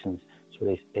options. So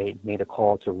they made a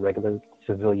call to regular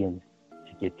civilians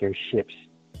to get their ships,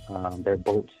 their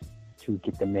boats, to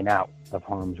get the men out of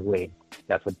harm's way.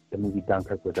 That's what the movie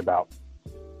Dunkirk was about.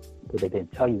 But they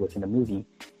didn't tell you what's in the movie.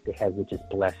 They had witches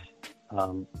bless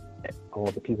all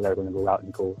the people that are going to go out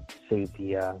and go save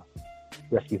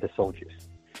rescue the soldiers.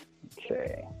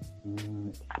 Okay.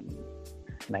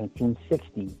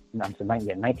 1960,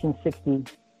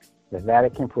 the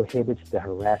Vatican prohibits the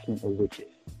harassment of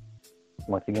witches.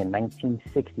 Once again,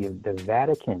 1960, the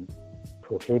Vatican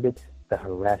prohibits the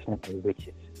harassment of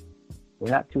witches. We're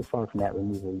not too far from that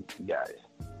removal, you guys.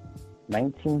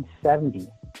 1970,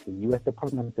 the U.S.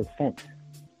 Department of Defense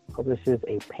publishes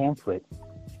a pamphlet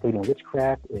stating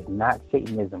witchcraft is not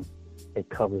Satanism. It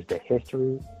covers the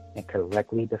history and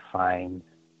correctly defines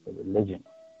the religion.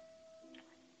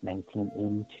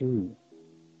 1982,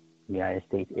 the United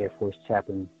States Air Force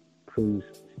chaplain proves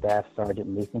Staff Sergeant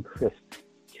Nathan Crisp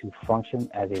to function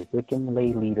as a Wiccan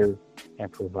lay leader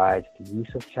and provides the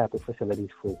use of chapel facilities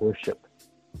for worship.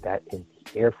 That is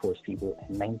the Air Force people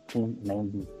in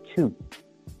 1992.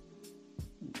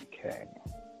 Okay.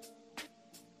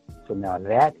 So now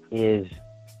that is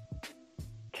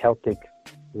Celtic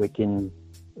Wiccan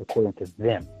according to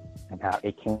them and how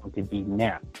it came to be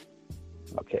now.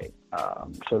 Okay.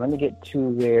 So let me get to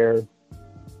where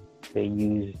they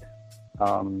used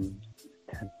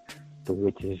the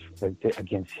witches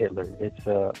against Hitler. It's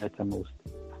a most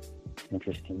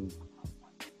interesting.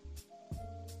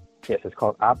 Yes, it's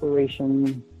called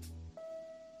Operation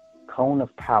Cone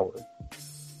of Power.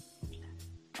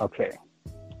 Okay.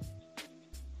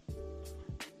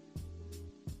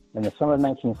 In the summer of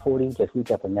 1940, just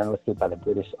weeks after narrow escape by the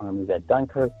British armies at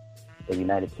Dunkirk, the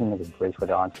United Kingdom was braced for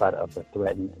the onslaught of the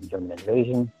threatened German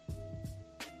invasion.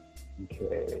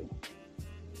 Okay.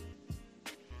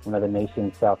 One of the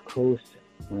nation's south coast,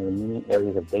 one of the many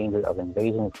areas of danger of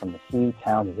invasion from the sea,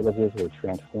 towns and villages were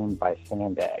transformed by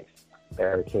sandbags,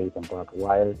 barricades, and barbed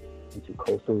wire into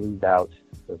coastal redoubts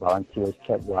where volunteers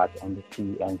kept watch on the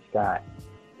sea and sky.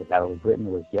 The Battle of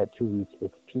Britain was yet to reach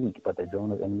its peak, but the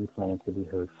drone of enemy planes could be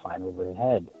heard flying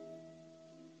overhead.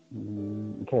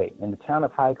 Okay, in the town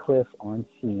of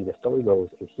Highcliffe-on-Sea, the story goes,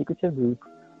 a secretive group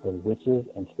of witches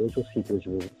and spiritual seekers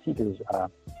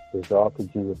resolved to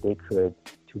do what they could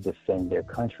to defend their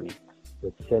country.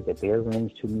 It said that they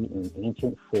arranged to meet in an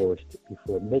ancient forest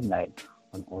before midnight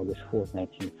on August 4th,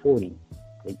 1940,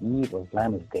 the eve of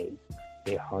Lammas Day,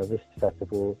 a harvest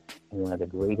festival and one of the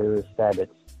greater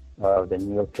Sabbaths of the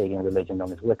neo-pagan religion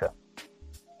known as Wicca.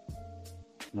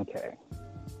 Okay.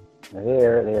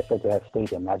 There, they are said to have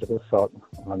staged a magical assault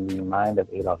on the mind of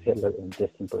Adolf Hitler in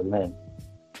distant Berlin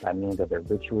by means of a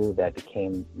ritual that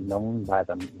became known by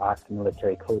the mock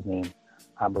military codename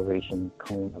Operation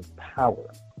Cone of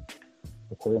Power.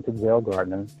 According to Gerald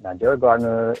Gardner, now Gerald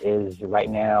Gardner is right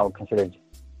now considered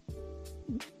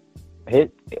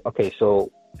okay,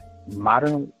 so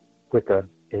modern Wicca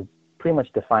is pretty much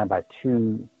defined by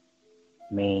two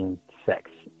main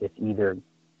sects. It's either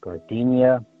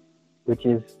Gardenia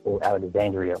witches or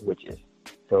Alexandria witches.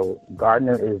 So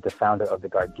Gardner is the founder of the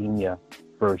Gardenia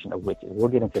version of witches. We'll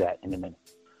get into that in a minute.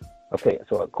 Okay,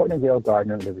 so according to Dale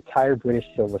Gardner, the retired British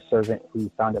civil servant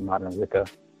who founded modern Wicca,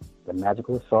 the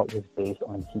magical assault was based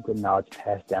on secret knowledge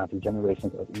passed down through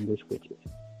generations of English witches.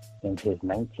 In his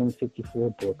 1964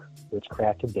 book,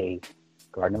 Witchcraft Today,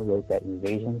 Gardner wrote that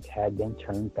invasions had been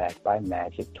turned back by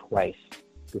magic twice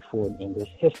before in English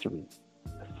history.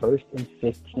 The first in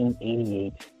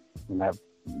 1588, when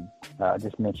I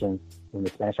just mentioned, when the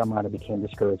Spanish Armada became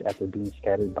discouraged after being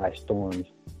scattered by storms,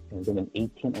 and then in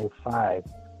 1805,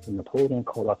 when Napoleon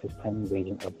called off his planned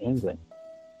invasion of England.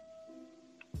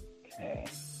 Okay.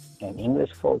 An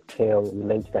English folk tale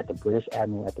relates that the British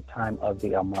admiral at the time of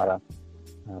the Armada,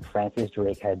 Francis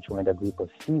Drake, had joined a group of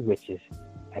sea witches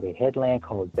at a headland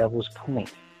called Devil's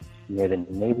Point near the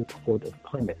naval port of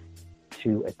Plymouth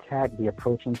to attack the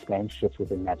approaching Spanish ships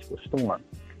with a magical storm.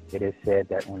 It is said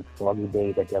that on foggy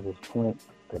days at Devil's Point,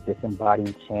 the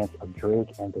disembodied chants of Drake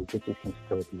and the witches can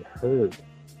still be heard.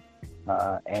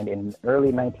 And in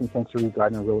early 19th century,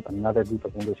 Gardner wrote another group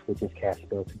of English witches cast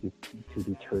spells to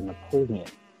deter Napoleon.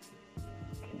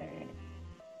 Okay.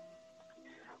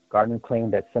 Gardner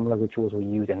claimed that similar rituals were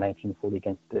used in 1940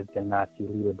 against the Nazi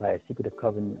leader by a secretive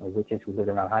coven of witches who lived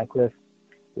around Highcliffe.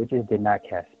 Witches did not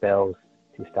cast spells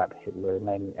to stop Hitler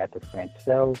landing at the French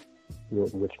cells.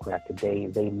 Wrote in Witchcraft Today,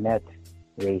 they met,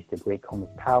 raised the great cone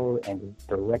of power, and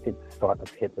directed the thought of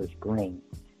Hitler's brain.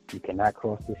 You cannot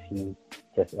cross the sea,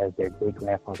 just as their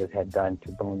great-grandfathers had done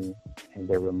to Boney and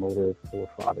their remoter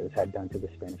forefathers had done to the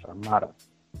Spanish Armada.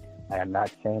 I am not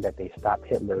saying that they stopped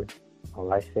Hitler.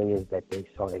 All I say is that they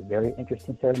saw a very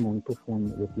interesting ceremony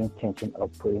performed with the intention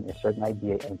of putting a certain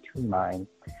idea into mind,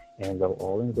 and though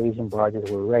all invasion barges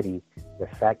were ready, the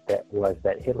fact that was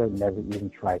that Hitler never even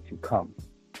tried to come.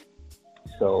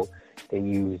 So they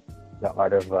used the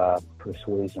art of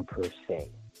persuasion per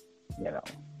se, you know.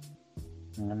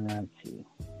 Let's see.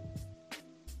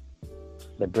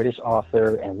 The British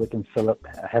author and Wiccan Philip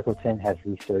Heselton has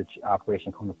researched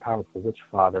Operation Cone of Power for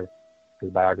Witchfather, his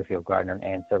biography of Gardner,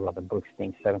 and several other books.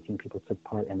 Think 17 people took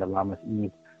part in the Lammas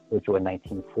Eve ritual in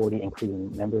 1940,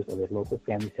 including members of his local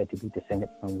family said to be descended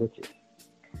from witches.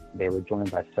 They were joined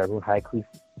by several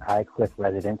Highcliffe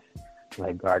residents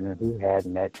like Gardner, who had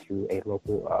met through a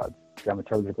local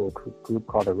dramaturgical group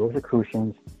called the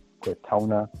Rosicrucians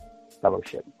Cortona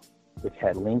Fellowship, which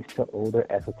had links to older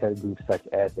esoteric groups such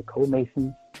as the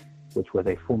Co-Masons, which was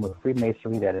a form of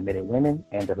Freemasonry that admitted women,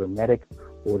 and the Hermetic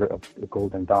Order of the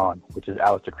Golden Dawn, which is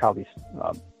Aleister Crowley's,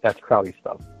 that's Crowley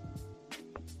stuff.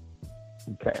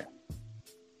 Okay.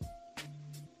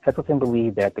 Heselton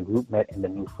believed that the group met in the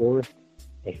New Forest,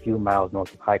 a few miles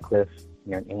north of Highcliffe,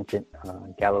 near an ancient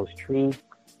gallows tree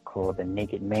called the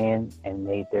Naked Man, and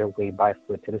made their way by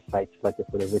foot to the site selected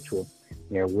for the ritual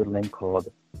near a woodland called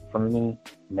Fernie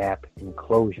Knapp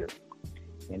Enclosure.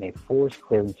 In a forest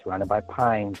clearing surrounded by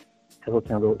pines,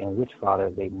 Heselton wrote in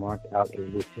Witchfather, they marked out a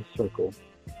witch's circle,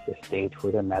 the stage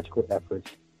for their magical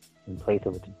efforts, in place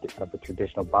of a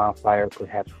traditional bonfire,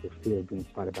 perhaps for fear of being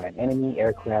spotted by an enemy,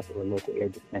 aircraft, or local air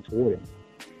defense warden.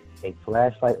 A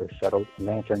flashlight or shuttle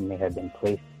lantern may have been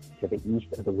placed to the east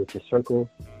of the witch's circle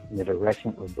in the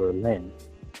direction of Berlin.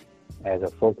 As a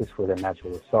focus for their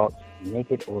magical assaults,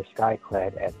 naked or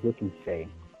sky-clad, as Wiccans say,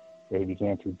 they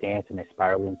began to dance in a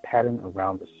spiraling pattern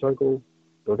around the circle,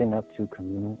 building up to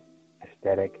communal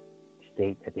aesthetic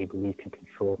state that they believe can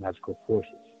control magical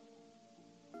forces.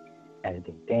 As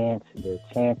they danced, their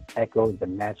chants echoed the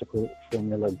magical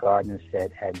formula Gardner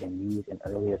said had been used in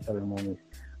earlier ceremonies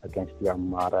against the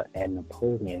Armada and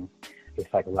Napoleon, a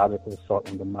psychological assault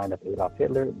on the mind of Adolf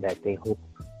Hitler that they hoped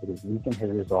would weaken his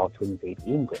resolve to invade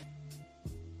England.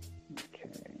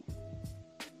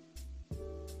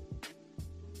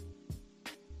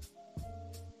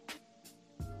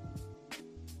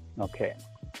 Okay.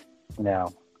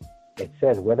 Now, it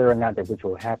says whether or not the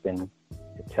ritual happened,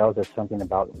 it tells us something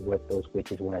about what those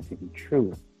witches wanted to be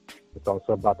true. It's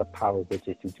also about the power of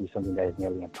witches to do something that is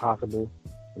nearly impossible.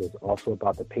 It is also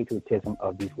about the patriotism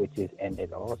of these witches, and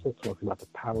it also talks about the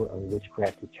power of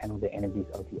witchcraft to channel the energies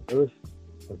of the earth,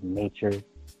 of nature,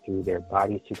 through their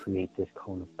bodies to create this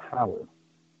cone of power.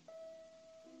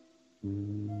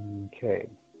 Okay.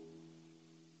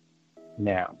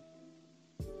 Now,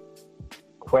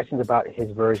 questions about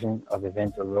his version of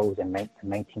events arose in the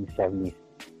 1970s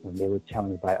when they were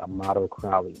challenged by Amato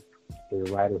Crowley, a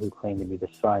writer who claimed to be the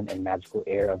son and magical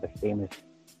heir of the famous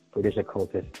British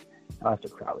occultist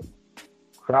Aleister Crowley.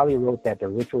 Crowley wrote that the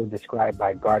ritual described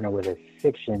by Gardner was a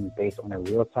fiction based on a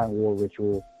real-time war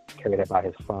ritual carried out by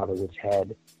his father, which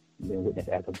had been witnessed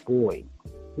as a boy.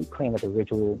 He claimed that the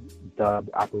ritual, dubbed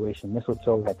Operation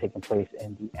Mistletoe, had taken place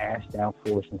in the Ashdown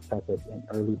Forest in Sussex in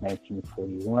early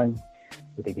 1941,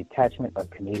 with a detachment of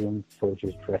Canadian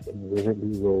soldiers dressed in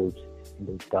wizardly robes and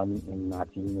the dummy in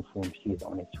Nazi uniform seized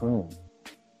on its room.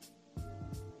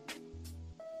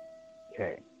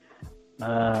 Okay.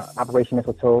 Operation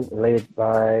Mistletoe, related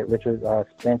by Richard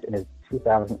Splint in his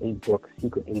 2008 book,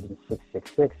 Secret Agent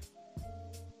 666.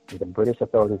 The British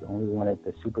authorities only wanted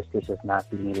the superstitious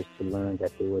Nazi leaders to learn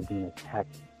that they were being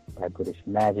attacked by British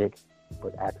magic,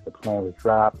 but after the plan was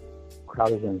dropped,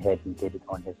 Crowley went ahead and did it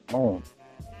on his own.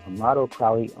 Amato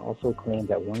Crowley also claimed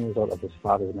that one result of his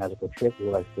father's magical trick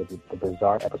was the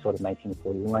bizarre episode of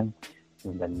 1941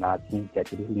 when the Nazi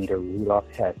deputy leader Rudolf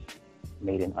Hess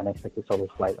made an unexpected solo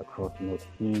flight across the North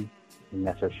Sea in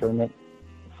Messerschmitt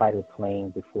fighter plane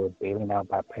before bailing out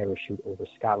by parachute over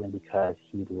Scotland because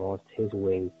he'd lost his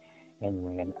way and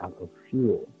ran out of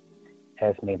fuel.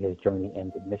 Hess made his journey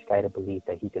in the misguided belief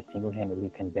that he could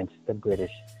single-handedly convince the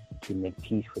British to make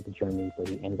peace with the Germans, but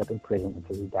he ended up in prison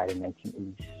until he died in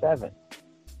 1987.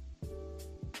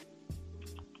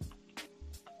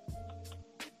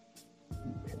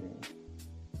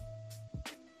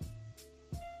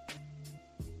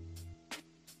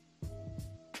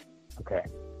 Okay.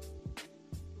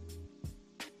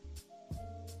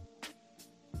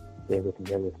 Bear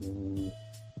with me.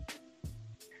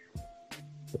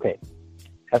 Okay.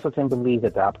 Heselton believes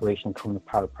that the Operation Cone of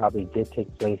Power probably did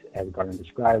take place as Gardner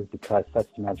describes because such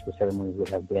magical ceremonies would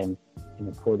have been an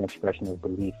important expression of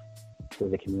belief for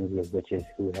the community of witches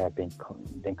who have been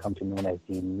come to known as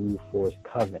the New Forest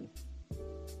Coven.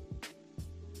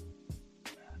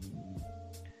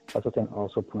 Heselton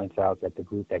also points out that the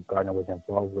group that Gardner was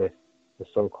involved with, the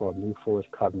so-called New Forest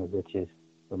Coven of witches,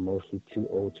 were mostly too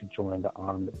old to join the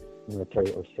armed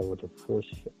military or civil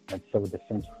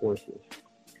defense forces.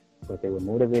 But they were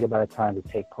motivated by the time to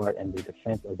take part in the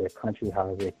defense of their country,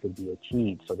 however it could be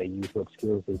achieved. So they used what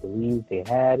skills they believed they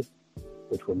had,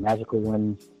 which were magical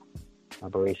ones.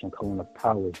 Operation Cone of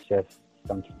Power was just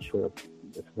some sort of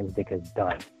things they could have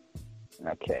done.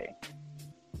 Okay.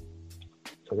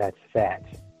 So that's that.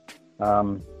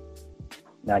 Now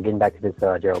getting back to this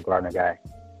Gerald Gardner guy.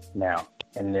 Now,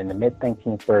 and in the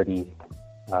mid-1930s,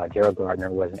 Gerald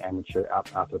Gardner was an amateur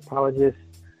anthropologist,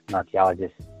 an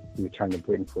archaeologist. He returned to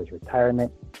Britain for his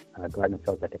retirement. Gardner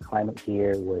felt that the climate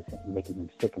here was making him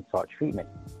sick and sought treatment.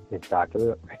 His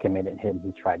doctor recommended him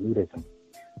he try nudism.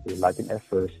 Reluctant at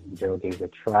first, Gerald gave it a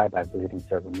try by visiting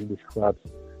several nudist clubs.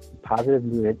 Positive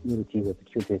nudity was the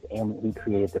cure to his ailment. He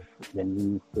created the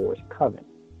New Forest Coven.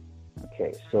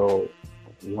 Okay, so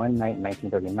one night in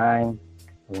 1939,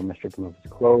 a woman stripped him of his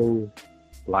clothes,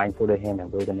 blindfolded him,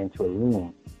 and wheeled him into a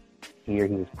room. Here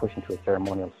he was pushed into a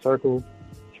ceremonial circle,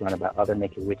 surrounded by other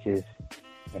naked witches,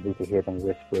 and he could hear them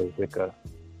whisper Wicca.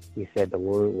 He said the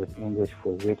word was English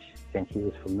for witch, since he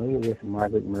was familiar with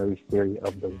Margaret Murray's theory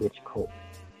of the witch cult.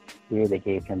 Here they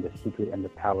gave him the secret and the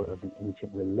power of an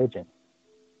ancient religion.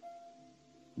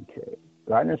 Okay.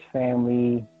 Gardner's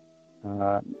family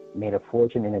made a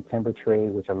fortune in the timber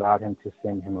trade, which allowed him to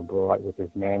send him abroad with his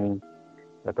nanny,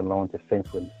 let alone to fend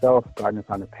for himself. Gardner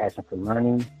found a passion for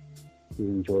learning. He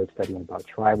enjoyed studying about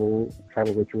tribal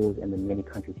rituals in the many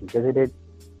countries he visited,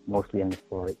 mostly in the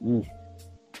Far East.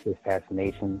 His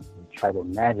fascination with tribal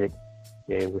magic,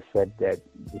 it was said that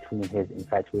between his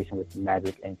infatuation with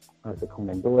magic and Arthur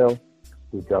Conan Doyle,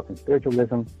 who dealt in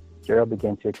spiritualism, Gerald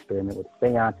began to experiment with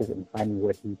seances and finding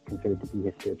what he considered to be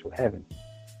his spiritual heaven.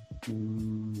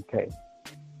 Okay.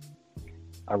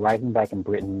 Arriving back in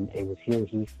Britain, it was here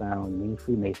he found many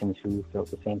Freemasons who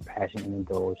felt the same passion and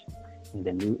indulged in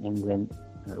the New England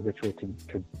ritual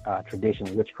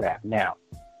tradition witchcraft. Now,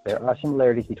 there are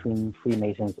similarities between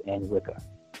Freemasons and Wicca,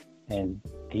 and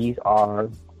these are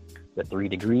the 3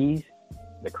 degrees,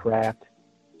 the craft,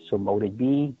 so mote it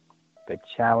be, the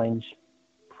challenge,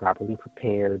 properly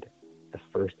prepared, the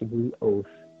first degree oath,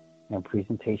 and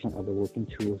presentation of the working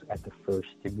tools at the first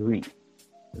degree.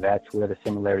 That's where the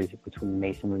similarities between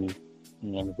Masonry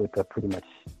and Wicca pretty much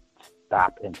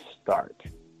stop and start.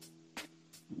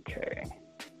 Okay.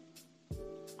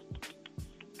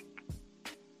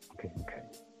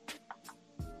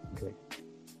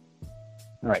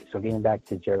 All right, so getting back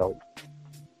to Gerald.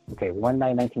 Okay, one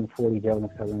night, 1940, Gerald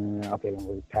and Southern, okay,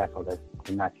 we'll pass all this,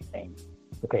 the Nazi thing.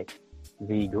 Okay,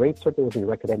 the Great Circle was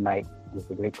erected at night with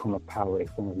the Great Cone of Power, a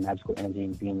form of magical energy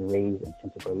being raised and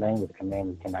sent to Berlin with a command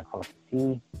you cannot cross the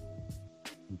sea.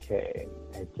 Okay,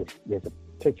 there's a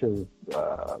picture,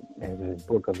 there's his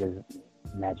book of his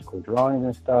magical drawings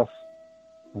and stuff.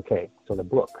 Okay, so the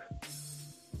book.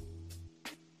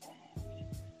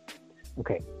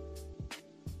 Okay.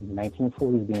 In the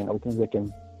 1940s, being an open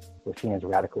Wiccan was seen as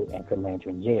radical and could land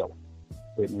you in jail.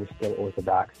 Britain was still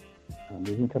orthodox.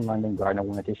 Moving to London, Gardner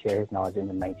wanted to share his knowledge and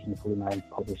in 1949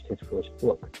 published his first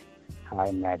book,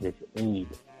 High Magic's Aid.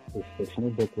 This fictional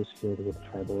book was filled with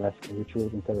tribal-esque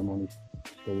rituals and ceremonies,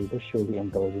 slowly but surely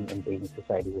indulging in invading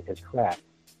society with his craft.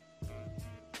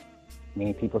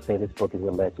 Many people say this book is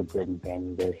what led to Britain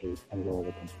banning their hate and war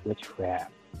against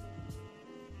witchcraft.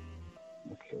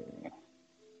 Okay.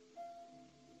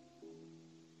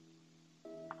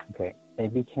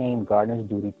 It became Gardner's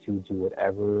duty to do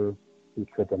whatever he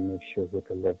could to make sure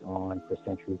Wicca lived on for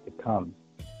centuries to come.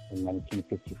 In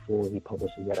 1954, he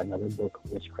published yet another book,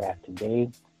 Witchcraft Today,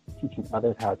 teaching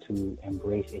others how to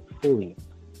embrace it fully.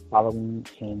 Following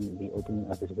came the opening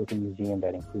of his Wicca museum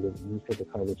that included newspaper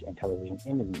coverage and television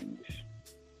interviews.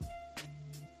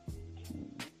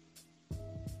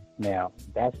 Now,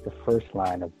 that's the first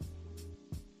line of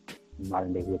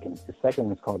modern-day Wiccans. The second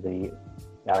one is called the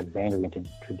Alexandrian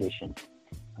tradition.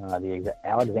 The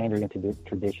Alexandrian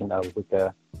tradition of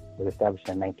Wicca was established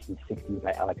in the 1960s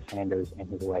by Alexanders and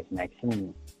his wife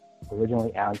Maxine.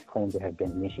 Originally, Alex claimed to have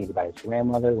been initiated by his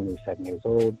grandmother when he was 7 years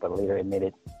old, but later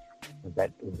admitted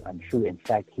that it was untrue. In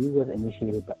fact, he was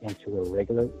initiated into a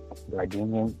regular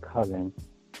Gardnerian coven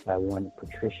by one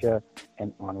Patricia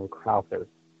and Arnold Crowther,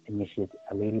 initiated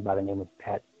a lady by the name of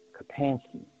Pat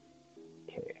Kapansky.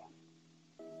 Okay.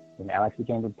 When Alex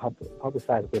began to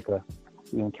publicize Wicca,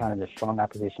 he encountered a strong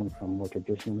opposition from more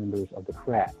traditional members of the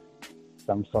craft.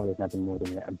 Some saw it as nothing more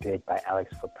than a bid by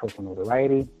Alex for personal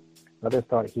notoriety. Others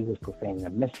thought he was profaning a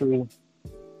mystery.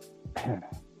 Okay.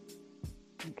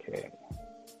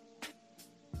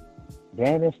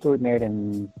 Dan and Stuart married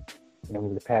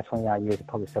over the past 29 years,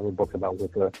 published several books about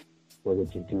Wicca, What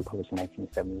Did You Do, published in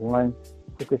 1971.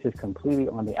 Focuses completely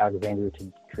on the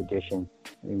Alexandrian tradition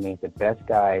and remains the best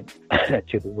guide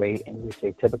to the way in which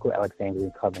a typical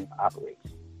Alexandrian coven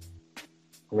operates.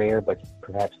 Rare, but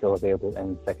perhaps still available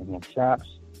in secondhand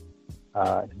shops.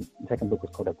 The second book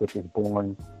was called A Witch is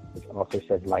Born, which also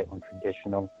sheds light on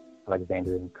traditional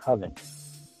Alexandrian covens.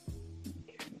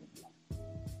 Okay.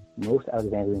 Most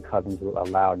Alexandrian covens will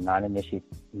allow non-initiates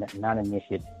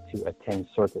to attend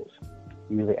circles,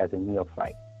 usually as a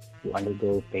neophyte, who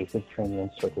undergo basic training in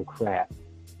circle craft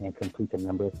and complete a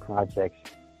number of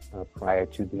projects prior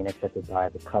to being accepted by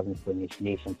the coven for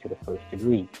initiation to the first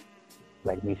degree,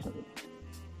 like Masonry.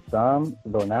 Some,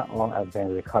 though not all,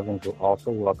 Alexandrian covens will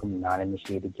also welcome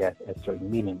non-initiated guests at certain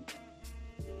meetings.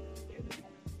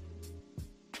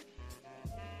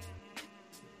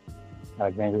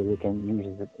 Alexandrian Wicca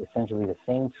uses essentially the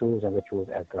same tools and rituals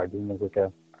as Gardnerian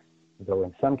Wicca, though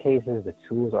in some cases the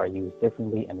tools are used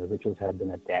differently and the rituals have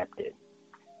been adapted.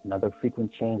 Another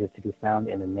frequent change is to be found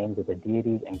in the names of the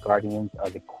deities and guardians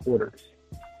of the quarters.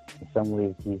 In some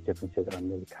ways, these differences are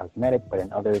merely cosmetic, but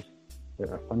in others, there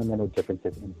are fundamental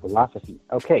differences in philosophy.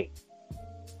 Okay,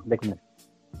 take a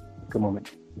good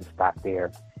moment to stop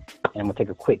there, and we'll take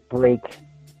a quick break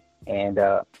and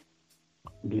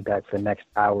be back for the next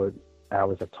hours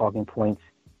of talking points.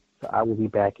 So I will be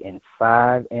back in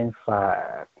 5 and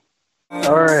 5.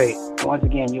 All right, once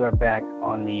again, you are back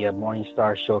on the Morning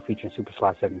Star Show featuring Super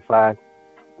Sly 75.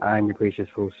 I'm your gracious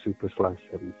host, Super Sly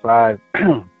 75.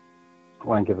 I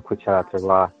want to give a quick shout out to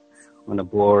Ra on the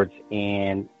boards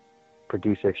and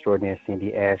producer extraordinaire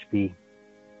Cindy Ashby.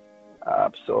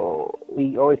 So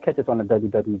we always catch us on the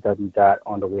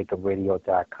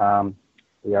www.onthewakeupradio.com.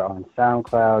 We are on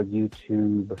SoundCloud,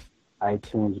 YouTube,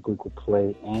 iTunes, Google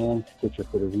Play, and Stitcher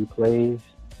for the replays.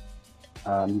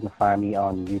 You can find me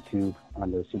on YouTube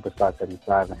under Superstar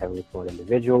 75 and Heavily Flawed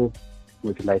Individual.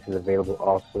 Merchandise is available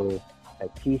also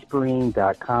at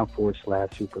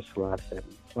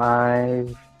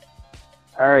teespring.com/Superstar75.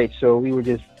 All right, so we were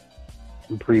just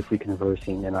briefly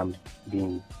conversing, and I'm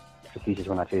being facetious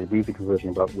when I say briefly conversing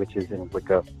about witches and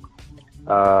Wicca.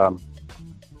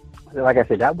 Like I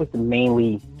said, that was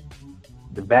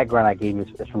the background I gave you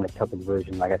is from the Celtic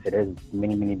version. Like I said, there's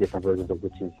many, many different versions of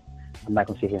witches. I'm not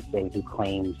going to sit here and say who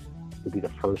claims to be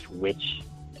the first witch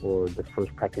or the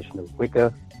first practitioner of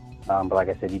Wicca. But like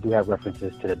I said, you do have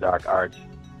references to the dark arts,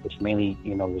 which mainly,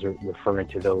 was referring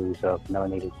to those of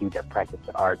melanated hue that practice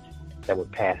the arts that were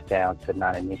passed down to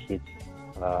non-initiates,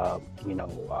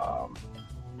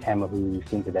 Tamahu,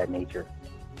 things of that nature.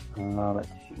 Let's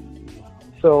see.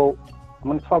 So I'm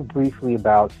going to talk briefly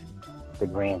about the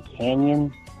Grand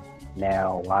Canyon.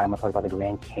 Now, why am I talking about the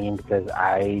Grand Canyon? Because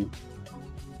I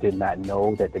did not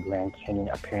know that the Grand Canyon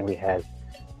apparently has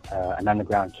an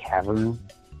underground cavern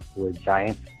where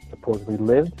giants supposedly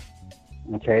lived.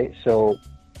 Okay, so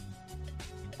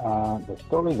the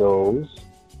story goes,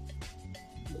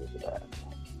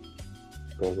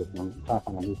 bear with me. I'm trying to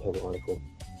find a newspaper article.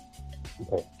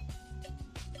 Okay.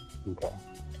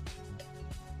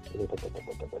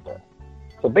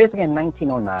 So basically in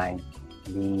 1909,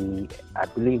 I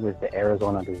believe it was the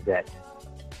Arizona Gazette,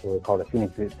 or called the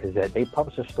Phoenix Gazette, they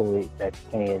published a story that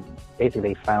saying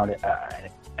basically they found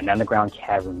an underground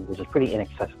cavern, which is pretty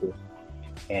inaccessible.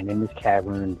 And in this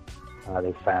cavern,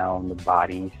 they found the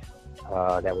bodies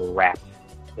that were wrapped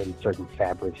in certain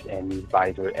fabrics, and these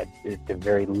bodies were at the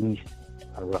very least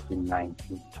roughly 9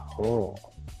 feet tall.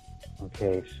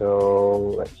 Okay,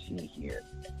 so let's see here.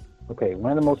 Okay,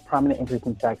 one of the most prominent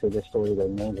interesting facts of this story, the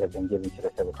names have been given to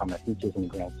the several prominent features in the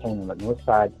Grand Canyon on the north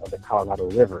side of the Colorado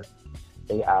River.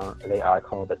 They are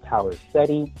called the Tower of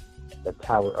Seti, the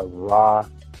Tower of Ra,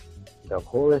 the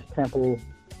Horus Temple,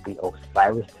 the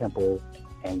Osiris Temple,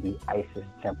 and the Isis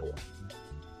Temple.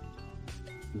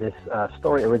 This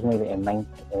story originated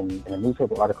in a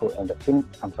newspaper article in the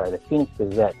Phoenix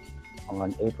Gazette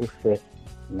on April 5th,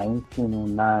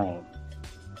 1909.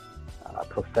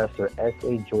 Professor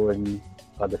S.A. Jordan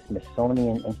of the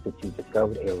Smithsonian Institute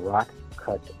discovered a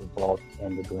rock-cut vault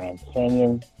in the Grand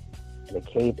Canyon. The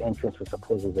cave entrance was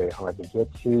supposedly very hard to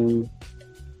get to.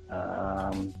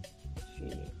 Let's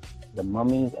see. The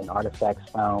mummies and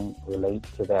artifacts found relate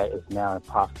to that. It's now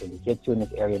impossible to get to in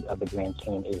this area of the Grand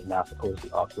Canyon. It is now supposedly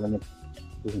off limits,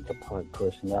 even to park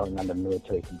personnel and under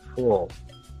military control.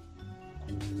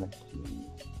 Let's see.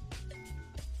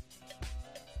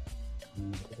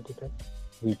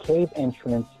 The cave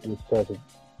entrance is said to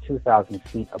 2,000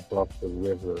 feet above the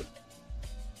river.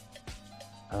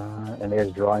 And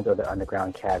there's drawings of the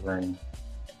underground cavern.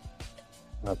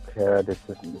 Okay, the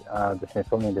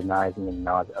Smithsonian denies any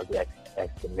knowledge of the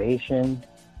excavation.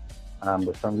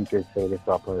 But some researchers say this is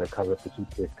all part of the cover-up to keep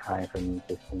this kind from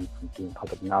being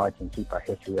public knowledge and keep our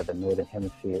history of the Northern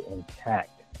Hemisphere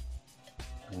intact.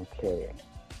 Okay.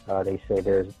 They say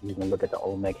you can look at the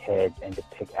Olmec heads and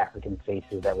depict African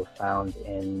faces that were found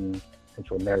in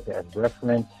Central America as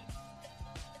reference.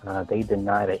 They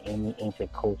deny that any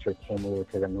ancient culture came over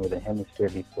to the Northern Hemisphere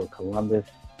before Columbus.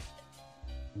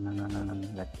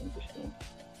 That's interesting.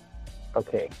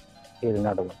 Okay, here's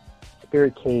another one.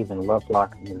 Spirit Cave in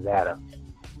Lovelock, Nevada.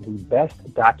 The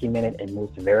best documented and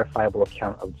most verifiable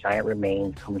account of giant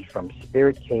remains comes from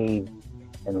Spirit Cave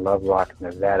in Lovelock,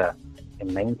 Nevada. In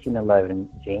 1911,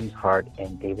 James Hart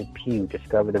and David Pugh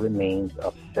discovered the remains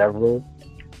of several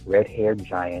red-haired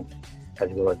giants, as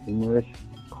well as numerous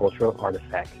cultural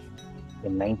artifacts.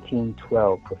 In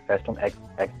 1912, professional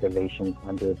excavations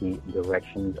under the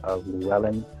directions of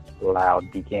Llewellyn Loud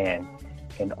began.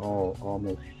 In all,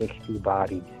 almost 60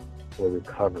 bodies were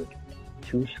recovered.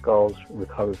 2 skulls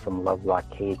recovered from Lovelock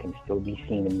Cave can still be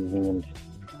seen in museums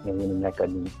in Winnemucca,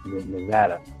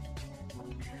 Nevada.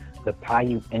 The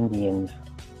Paiute Indians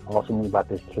also knew about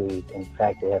this cave. In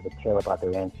fact, they have a tale about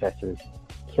their ancestors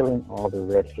killing all the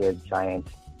red-haired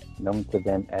giants known to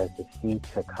them as the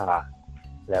Si-Taka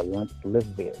that once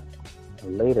lived there.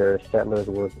 Later, settlers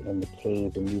worked in the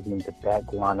cave, removing the bat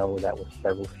guano that was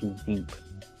several feet deep.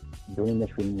 During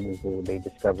this removal, they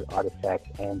discovered artifacts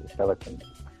and skeletons.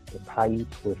 The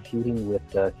Paiutes were feuding with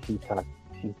the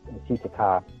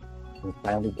Si-Taka and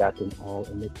finally got them all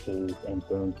in the cave and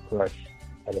burned brush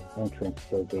at its entrance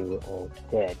so they were all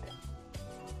dead.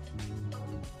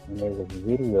 And there's a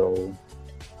video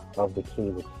of the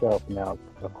cave itself. Now,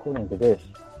 according to this,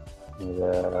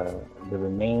 the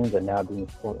remains are now being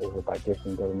fought over by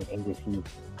different government agencies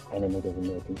and the Native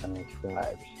American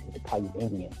tribes, the Paiute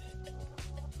Indians.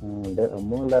 There are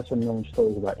more or lesser known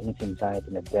stories about ancient giants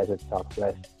in the desert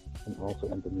Southwest and also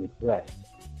in the Midwest.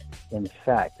 In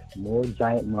fact, more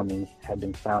giant mummies have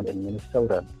been found in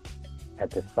Minnesota at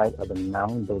the site of the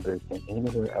mound builders than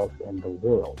anywhere else in the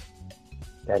world.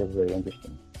 That is very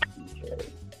interesting. Okay.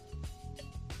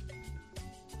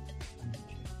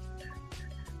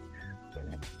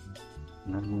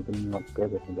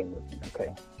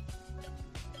 Okay.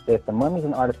 If the mummies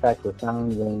and artifacts were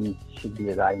found, then should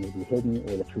be items be hidden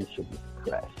or the truth should be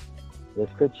suppressed. This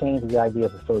could change the idea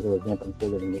of historical events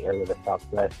unfolded in the area of the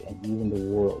Southwest and even the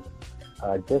world.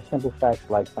 Just simple facts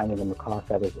like finding the macaw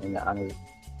feathers in the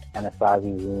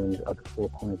Anasazi ruins of the Four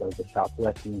Corners of the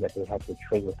Southwest mean that they had to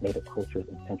trade with native cultures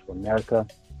in Central America.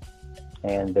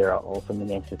 And there are also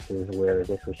many instances where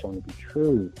this was shown to be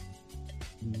true.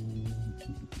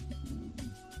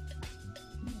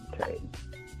 Okay.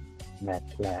 Matt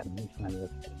Slab. Let me find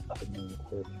this other name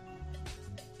real quick.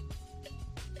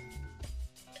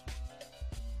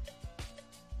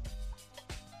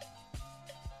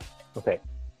 Okay.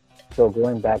 So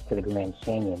going back to the Grand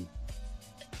Canyon.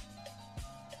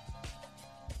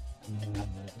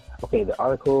 Okay. Okay, the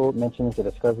article mentions the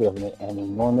discovery of an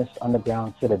enormous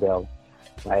underground citadel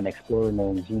by an explorer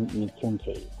named G.E.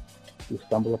 Kincaid, who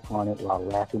stumbled upon it while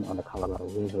rafting on the Colorado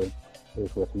River. It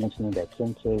was worth mentioning that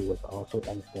Kincaid was also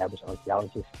an established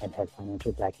archaeologist and had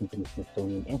financial backing from the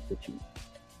Smithsonian Institute.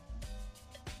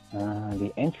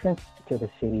 The entrance to the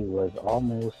city was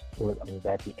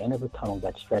at the end of a tunnel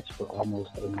that stretched for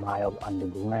almost a mile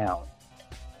underground.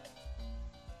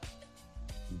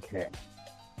 Okay.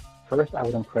 First, I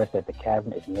was impressed that the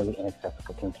cavern is nearly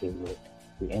inaccessible, Kincaid wrote.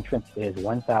 The entrance is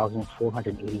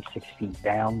 1,486 feet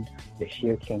down the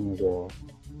sheer canyon wall.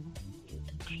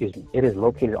 It is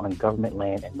located on government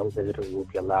land and no visitor will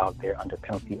be allowed there under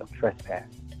penalty of trespass.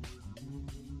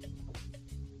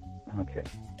 Okay.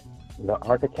 The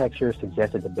architecture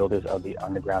suggested the builders of the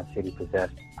underground city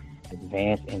possessed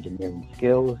advanced engineering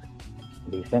skills.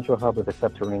 The central hub of the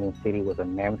subterranean city was a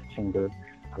mammoth chamber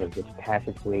out of which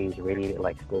passageways radiated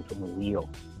like spokes on a wheel.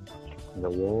 The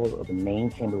walls of the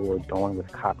main chamber were adorned with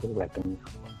copper weapons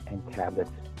and tablets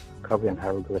covered in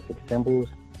hieroglyphic symbols,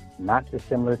 not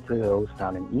dissimilar to those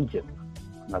found in Egypt.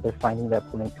 Another finding that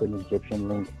pointed to an Egyptian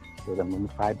link was the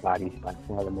mummified bodies, by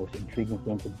far the most intriguing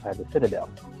thing inside the citadel.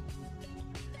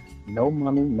 No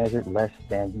mummy measured less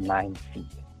than 9 feet,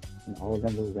 and all of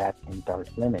them were wrapped in dark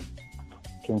linen.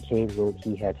 Kincaid wrote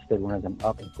he had stood one of them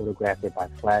up and photographed it by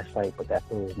flashlight, but that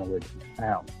photo was nowhere to be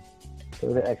found.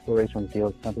 Further exploration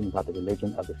revealed something about the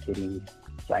religion of the city's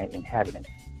giant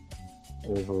inhabitants.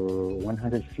 Over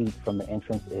 100 feet from the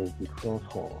entrance is the cross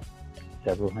hall,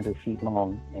 several hundred feet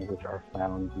long, in which are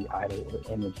found the idol or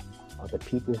image of the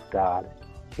people's god,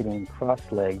 sitting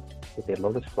cross-legged with a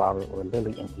lotus flower or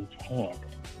lily in each hand.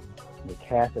 The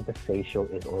cast of the facial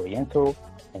is oriental,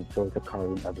 and so is the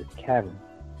carving of this cavern.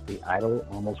 The idol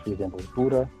almost resembles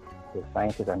Buddha, though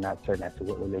scientists are not certain as to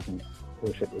what religion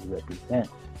worship it represents.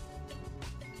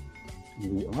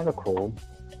 The article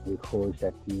records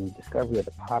that the discovery of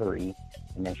the pottery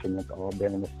and instruments, all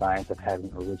bearing the signs of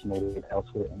having originated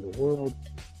elsewhere in the world,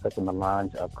 such a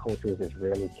melange of cultures is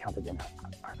rarely counted in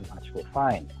archaeological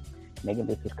finds, making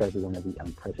this discovery one of the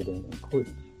unprecedented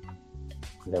importance.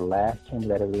 The last chamber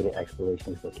that awaited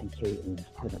exploration is what Kincaid and his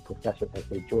partner, Professor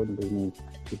S.A. Jordan, believed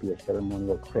to be a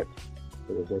ceremonial crypt.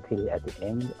 It was located at the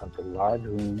end of the large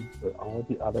room where all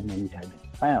the other mummies had been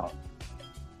found.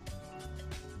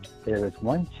 There is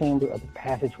one chamber of the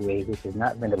passageway which is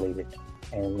not ventilated,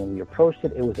 and when we approached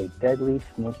it, it was a deadly,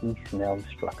 smoky smell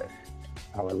struck us.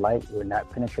 Our light would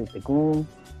not penetrate the gloom,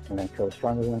 and until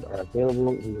stronger ones are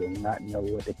available, we will not know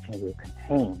what the chamber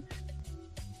contains.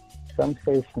 Some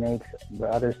say snakes,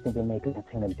 but others think it may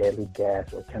contain a deadly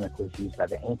gas or chemicals used by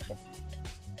the ancients.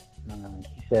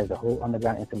 He says the whole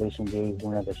underground installation gave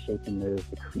one of the shaky nerves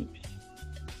the creeps.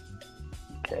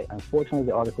 Okay, unfortunately,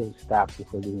 the article stops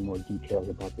before giving more details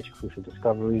about this crucial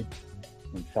discovery.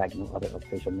 In fact, no other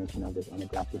official mention of this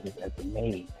underground city has been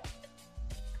made.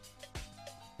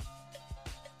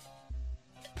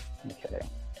 Okay.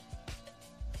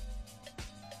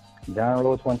 John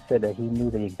Rhodes once said that he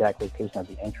knew the exact location of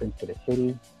the entrance to the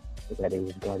city, but that it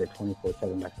was guarded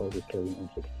 24/7 by soldiers carrying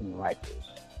M16 rifles.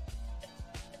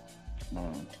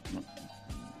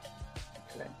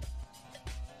 Okay.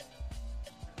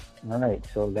 All right,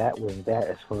 so that was that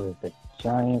as far as the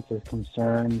Giants is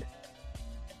concerned.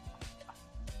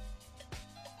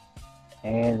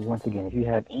 And once again, if you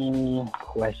have any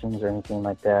questions or anything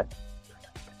like that,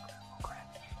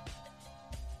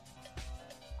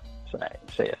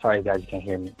 sorry guys, you can't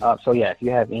hear me. So yeah, if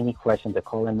you have any questions, the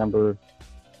call-in number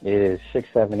is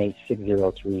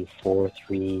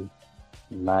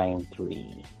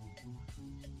 678-603-4393.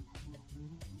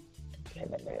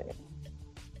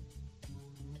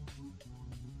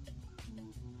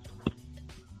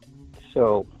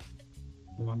 So,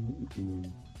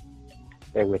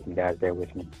 bear with me, guys, bear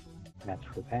with me. That's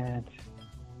for that.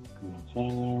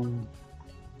 Canyon.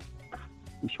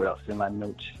 Let me see what else is in my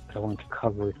notes I want to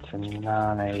cover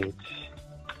tonight. Let's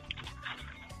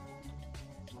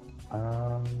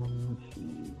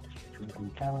see.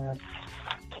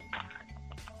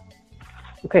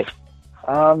 Okay.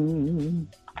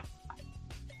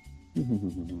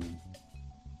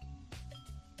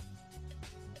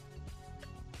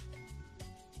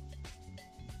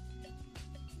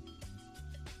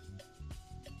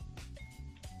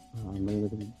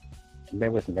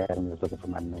 Bear with me, guys. I'm just looking for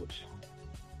my notes.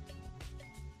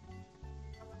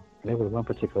 There was one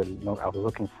particular note I was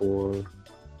looking for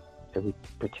that would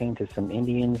pertain to some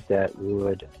Indians that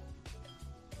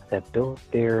built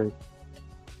their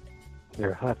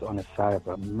huts on the side of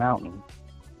a mountain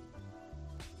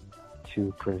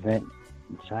to prevent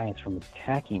giants from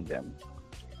attacking them.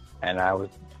 And I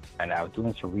And I was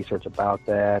doing some research about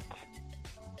that,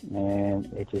 and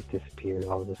it just disappeared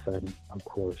all of a sudden, of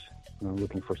course. I'm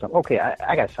looking for something. Okay,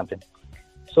 I got something.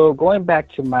 So going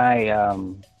back to my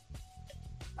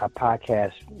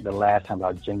podcast the last time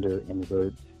about gender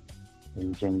inverts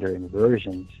and gender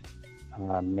inversions,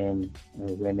 men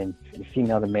and women,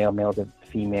 female to male, male to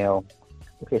female.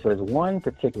 Okay, so there's one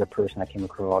particular person I came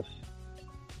across,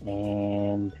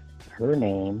 and her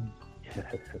name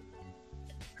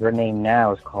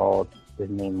now is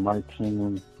named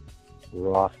Martine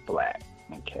Rothblatt.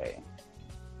 Okay.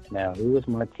 Now, who is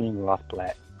Martine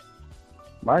Rothblatt?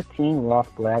 Martine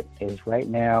Rothblatt is right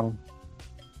now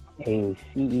a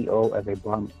CEO of a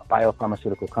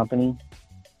biopharmaceutical company.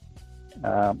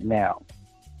 Now,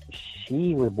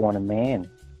 she was born a man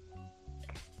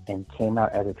and came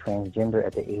out as a transgender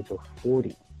at the age of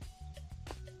 40.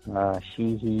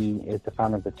 He is the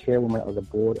founder of the chairwoman of the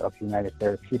board of United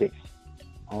Therapeutics,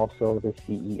 also the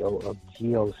CEO of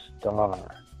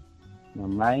GeoStar. Now,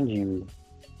 mind you,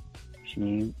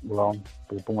 she was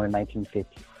born in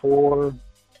 1954,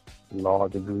 law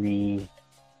degree.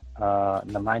 Now,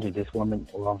 mind you, this woman,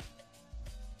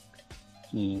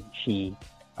 she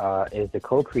is the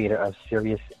co-creator of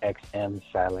Sirius XM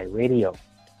satellite radio.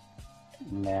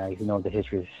 Now, if you know the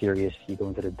history of Sirius, you go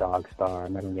into the Dog Star.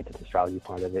 I'm not going to get to the astrology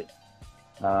part of it.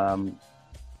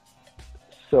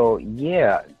 So,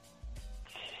 yeah.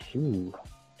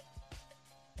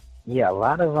 Yeah, a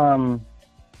lot of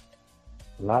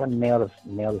male to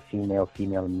female,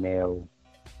 female to male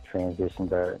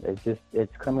transitions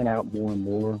it's coming out more and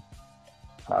more.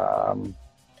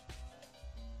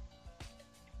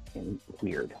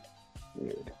 Weird.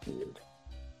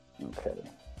 Okay.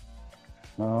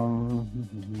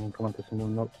 Come on to some more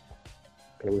notes.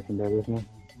 Bear with me.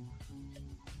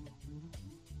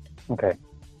 Okay.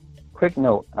 Quick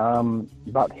note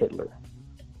about Hitler.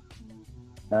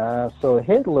 So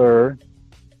Hitler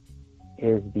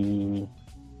is the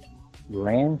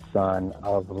grandson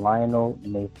of Lionel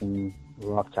Nathan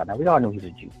Rothschild. Now, we all know he's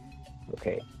a Jew.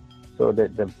 Okay. So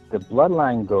the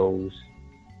bloodline goes,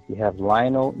 you have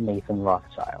Lionel Nathan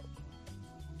Rothschild,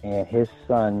 and his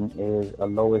son is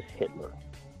Alois Hitler.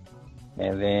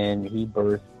 And then he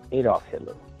birthed Adolf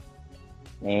Hitler.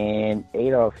 And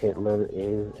Adolf Hitler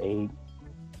is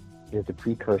the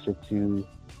precursor to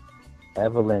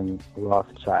Evelyn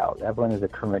Rothschild. Evelyn is the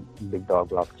current big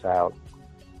dog Rothschild.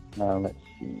 Let's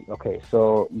see. Okay,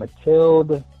 so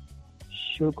Mathilde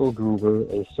Schuckelgruber,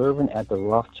 a servant at the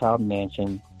Rothschild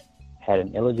mansion, had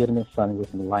an illegitimate son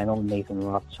with Lionel Nathan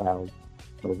Rothschild,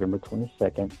 November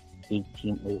 22nd,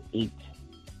 1808.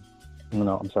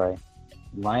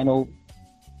 Lionel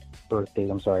birthday,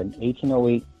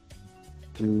 1808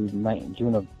 through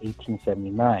June of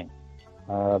 1879.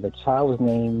 The child was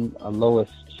named Alois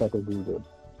Schuckelgruber.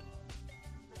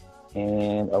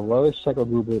 And Alois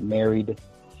Schuckelgruber married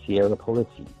Sierra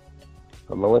Polizzi.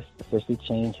 Alois officially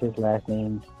changed his last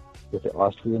name with the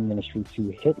Austrian ministry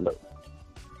to Hitler.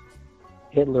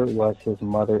 Hitler was his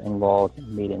mother-in-law's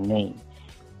maiden name.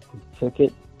 He took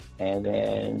it, and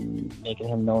then making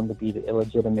him known to be the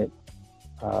illegitimate,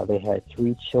 they had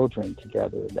 3 children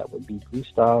together. That would be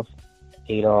Gustav,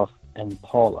 Adolf, and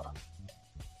Paula.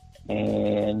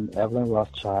 And Evelyn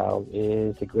Rothschild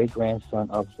is the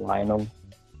great-grandson of Lionel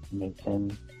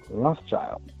Nathan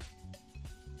Rothschild.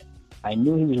 I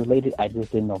knew he was related, I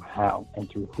just didn't know how and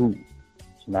through who.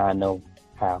 So now I know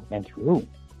how and through who.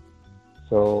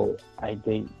 So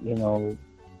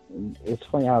it's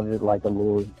funny how the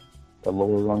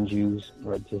lower rung Jews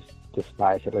were just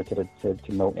despise Hitler to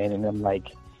no end, and them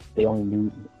like they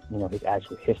only knew his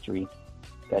actual history,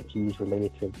 that he's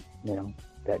related to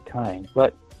that kind.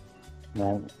 But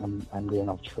I'm getting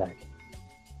off track.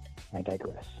 I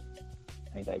digress.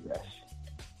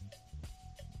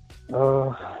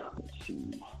 Let's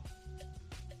see.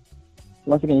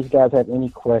 Once again, if you guys have any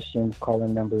questions,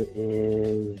 call-in number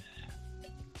is...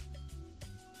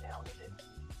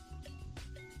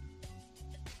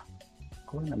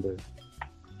 Call number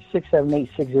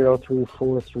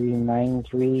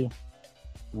 678-603-4393.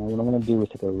 What I'm going to do is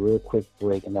take a real quick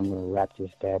break, and I'm going to wrap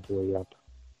this bad boy up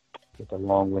with a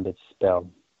long-winded spell.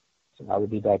 So I will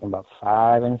be back in about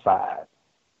 5 and 5.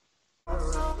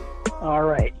 All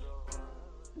right.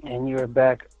 And you're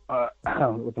back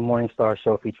with the Morning Star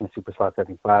Show featuring Super Slot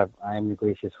 75. I am your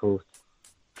gracious host,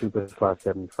 Super Slot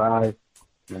 75. I'm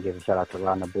going to give a shout out to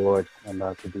Ron the Board and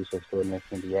producer extraordinary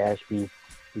Cindy Ashby.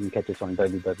 You can catch us on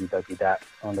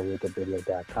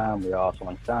www.onthewakeupradio.com. We're also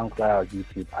on SoundCloud,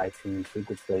 YouTube, iTunes,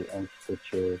 Google Play, and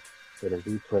Stitcher for the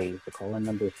replays. The call-in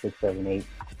number is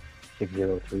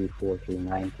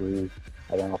 678-603-4393.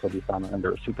 I can also be found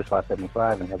under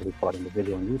SuperSly75 and heavily fought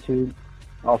individual on YouTube.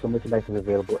 Also, merchandise is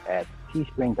available at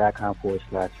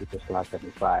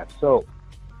teespring.com/SuperSly75. So,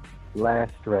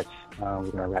 last stretch, we're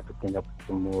going to wrap the thing up with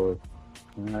some more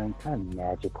kind of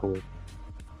magical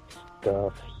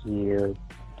stuff here.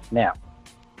 Now,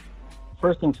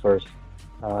 first things first,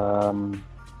 you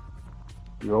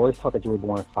always taught that you were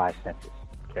born with 5 senses,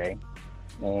 okay?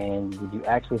 And you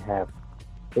actually have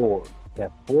 4. You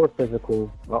have 4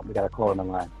 physical. Well, we got a caller on the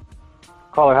line.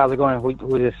 Caller, how's it going? Who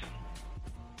is this?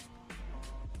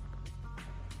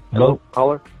 Hello?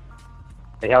 Caller?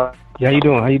 Hey, Yeah, how you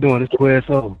doing? How you doing? It's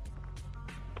 12.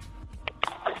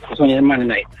 What's on your mind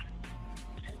tonight?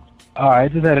 All right, I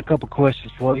just had a couple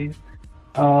questions for you.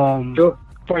 Sure.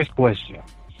 First question.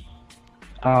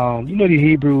 You know the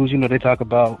Hebrews, they talk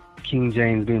about King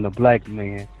James being a black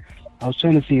man. I was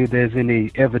trying to see if there's any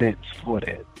evidence for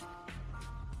that.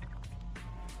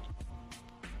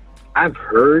 I've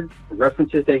heard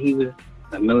references that he was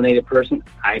a melanated person.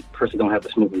 I personally don't have the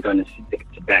smoking gun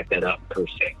to back that up per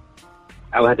se.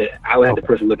 I would have the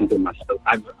person looking through myself.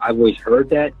 I've always heard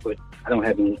that, but I don't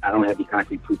have any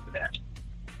concrete proof of that.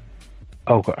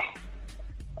 Okay.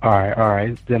 All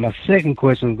right. Then my second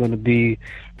question is going to be,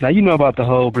 now you know about the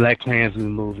whole BlacKkKlansman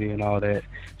movie and all that.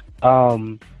 Now,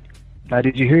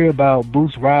 did you hear about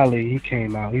Bruce Riley? He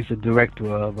came out. He's the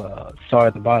director of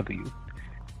Sorry to Bother You.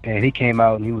 And he came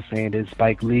out and he was saying that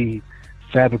Spike Lee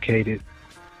fabricated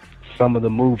some of the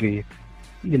movie,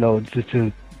 just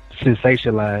to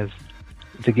sensationalize,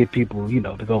 to get people,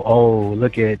 to go, oh,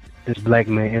 look at this black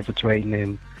man infiltrating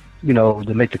and,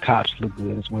 to make the cops look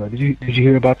good as well. Did you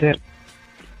hear about that?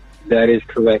 That is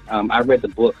correct. I read the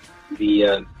book.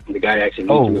 The guy actually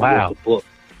wow. wrote the book.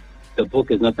 The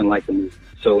book is nothing like the movie.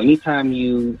 So anytime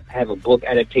you have a book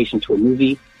adaptation to a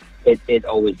movie, it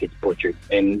always gets butchered,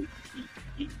 and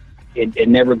it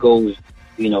never goes,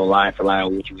 line for line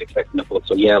with what you expect in the book.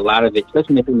 So yeah, a lot of it,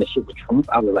 especially when the shit with Trump,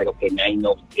 I was like, okay, now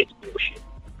it's bullshit.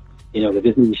 That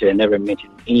this movie should have never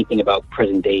mentioned anything about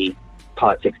present day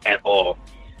politics at all.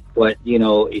 But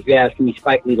if you ask me,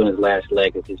 Spike Lee on his last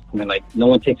leg at this point, like no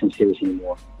one takes him serious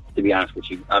anymore. To be honest with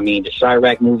you, I mean the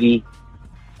Chirac movie,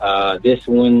 this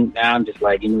one, now I'm just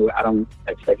like, I don't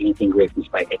expect anything great from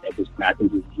Spike at this point. I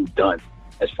think he's done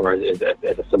as far as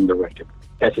a film director.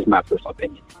 That's just my personal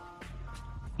opinion.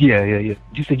 Yeah.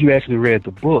 You said you actually read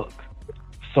the book.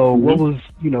 So what was,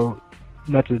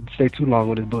 not to stay too long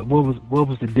with it, but what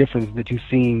was the difference that you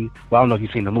seen? Well, I don't know if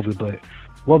you've seen the movie, but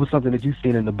what was something that you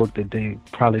seen in the book that they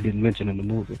probably didn't mention in the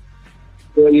movie?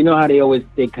 Well, you know how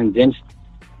they condensed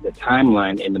the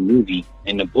timeline in the movie,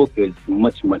 and the book is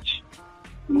much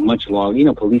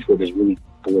longer. Police work is really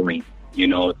boring.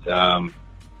 It's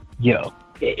yeah.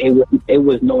 It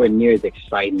was nowhere near as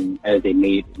exciting as they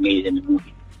made it in the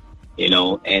movie.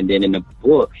 And then in the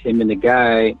book, him and the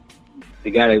guy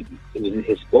that was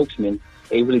his spokesman,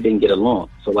 they really didn't get along.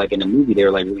 So like in the movie, they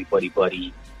were like really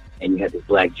buddy, and you had this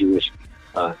black Jewish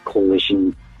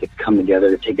coalition to come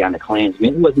together to take down the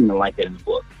Klansmen. It wasn't even like that in the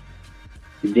book.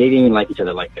 They didn't even like each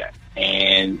other like that.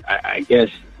 And I guess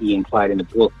he implied in the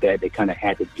book that they kind of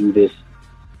had to do this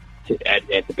at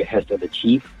the behest of the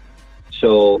chief.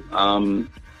 So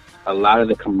a lot of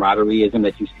the camaraderieism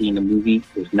that you see in the movie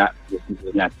was not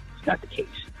the case.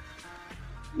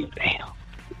 Damn.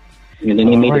 And then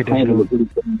they made the Klansmen look really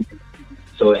dumb.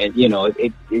 So, and it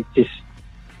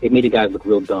made the guys look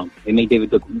real dumb. It made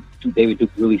David Duke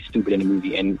really stupid in the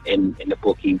movie, and in the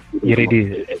book they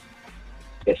did.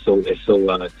 It's so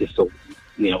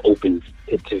open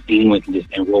to anyone can just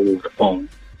enroll over the phone.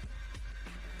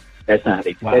 That's not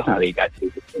how they got to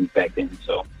things back then.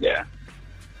 So yeah.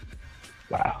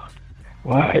 Wow.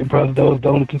 Well, all right, brother. Those are the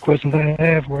only 2 questions I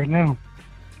have right now.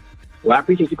 Well, I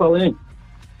appreciate you calling in.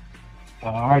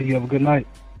 All right, you have a good night.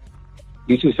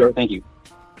 You too, sir. Thank you.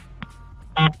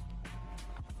 All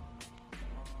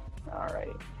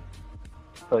right.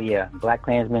 So yeah,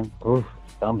 BlacKkKlansman. Oof,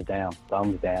 thumbs down. I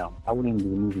wouldn't even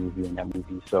do a movie review on that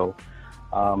movie. So,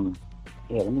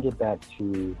 let me get back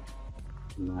to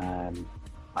my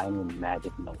final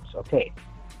magic notes. Okay.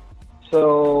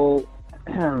 So,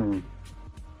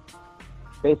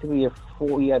 basically,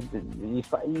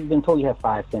 you've been told you have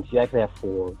 5 senses. You actually have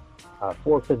 4.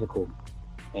 4 physical,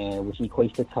 and which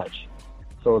equates to touch.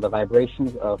 So the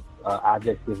vibrations of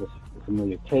objects give us a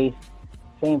familiar taste.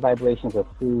 Same vibrations of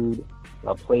food,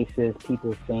 places,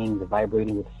 people, things,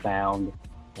 vibrating with sound,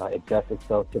 adjust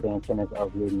itself to the antennas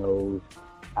of your nose,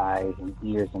 eyes, and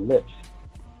ears and lips.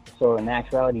 So in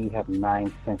actuality, you have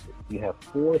 9 senses. You have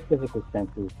 4 physical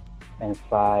senses and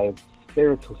 5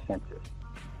 spiritual senses.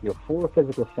 Your 4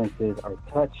 physical senses are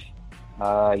touch.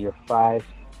 Your 5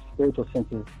 spiritual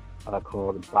senses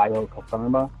called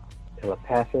biocatharma,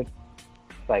 telepathic,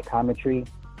 psychometry,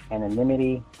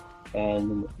 anonymity,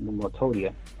 and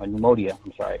pneumodia,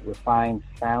 refines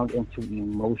sound into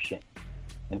emotion.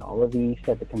 And all of these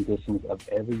set the conditions of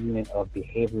every unit of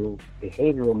behavioral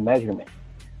measurement.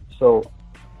 So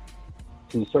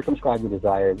to circumscribe your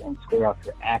desires and square off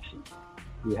your actions,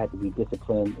 you have to be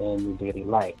disciplined in your daily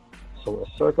life. So a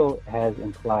circle has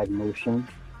implied motion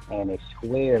and a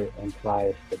square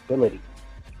implies stability.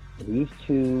 These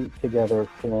two together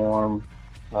form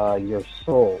your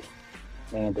soul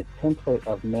and the template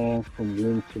of man from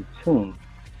womb to tomb.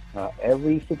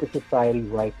 Every secret society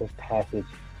rites of passage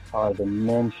are the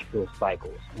menstrual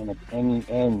cycles, and it's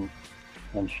MEN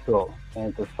menstrual.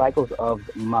 And the cycles of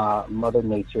Mother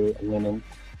Nature, women,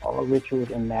 all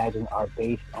rituals imagined are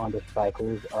based on the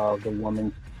cycles of the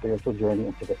woman's spiritual journey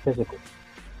into the physical.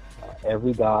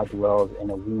 Every god dwells in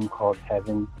a womb called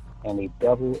heaven, and a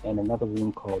devil in another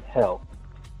womb called hell.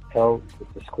 Hell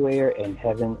with the square, and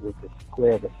heaven with the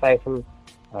square of the cipher.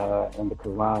 In the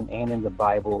Quran and in the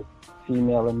Bible,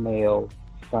 female and male,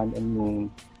 sun and moon,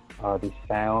 are the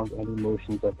sound and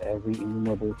emotions of every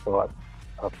innumerable thought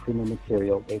of primal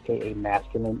material, aka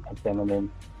masculine and feminine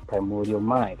primordial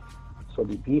mind. So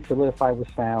to be solidified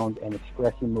with sound and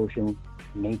express emotion,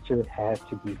 nature has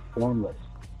to be formless.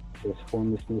 This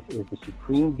formlessness is the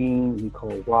supreme being we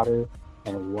call water,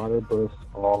 and water births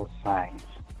all signs.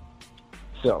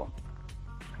 So,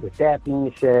 with that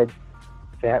being said,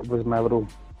 that was my little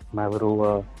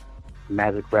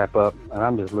magic wrap up. And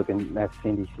I'm just looking at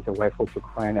Cindy. She said white folks were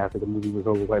crying after the movie was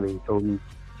over. White lady told me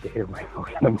to hear white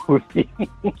folks in the movie.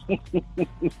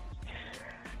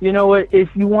 You know what?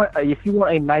 If you want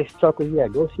a nice chuckle, yeah,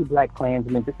 go see Black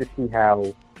Klansman just to see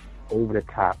how over the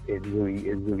top it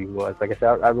really was. Like I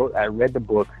said, I read the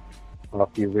book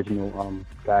off the original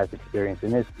guy's experience,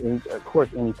 and of course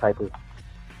any type of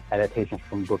adaptations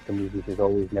from book to movies is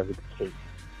always never the case.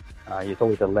 It's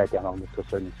always a letdown almost to a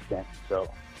certain extent. So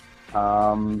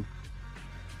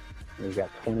we've got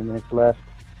 20 minutes left.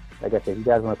 Like I said, if you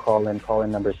guys want to call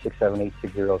in number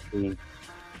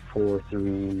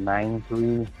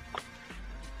 678-603-4393.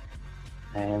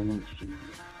 And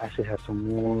I should have some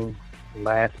more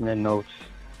last minute notes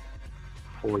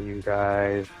for you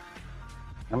guys.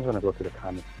 I'm just going to go through the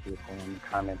comments, see what's going on in the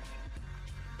comments.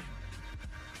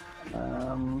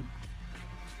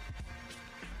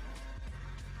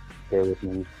 Bear with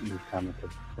me, these comments are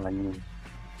funny.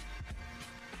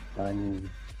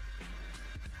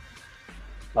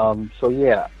 So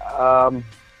yeah,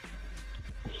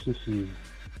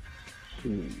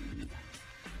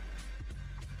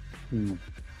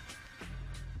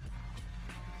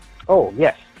 Oh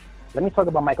yes, let me talk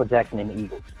about Michael Jackson and the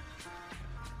Eagles.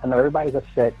 I know everybody's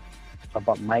upset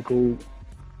about Michael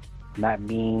no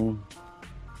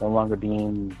longer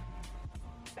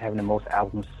having the most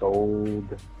albums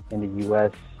sold in the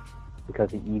U.S. because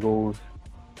the Eagles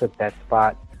took that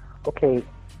spot. Okay,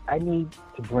 I need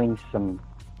to bring some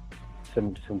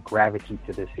gravity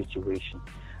to this situation.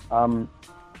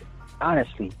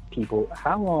 Honestly, people,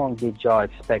 how long did y'all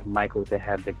expect Michael to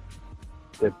have the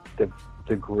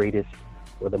greatest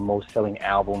or the most selling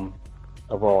album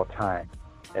of all time?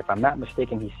 If I'm not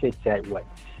mistaken, he sits at what,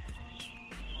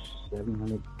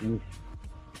 700?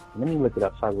 Let me look it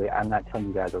up. Sorry, I'm not telling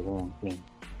you guys the wrong thing.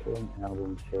 Total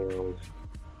album sales,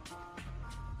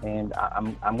 and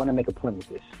I'm going to make a point with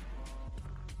this.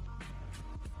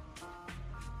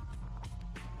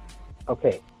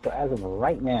 Okay, so as of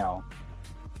right now,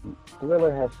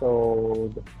 Thriller has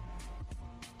sold.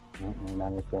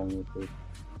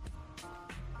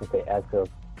 Okay, as of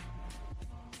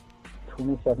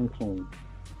 2017,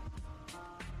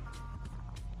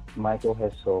 Michael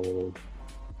has sold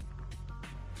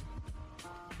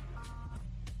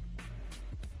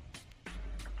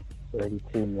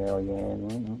 32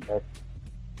 million. That's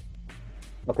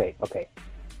okay.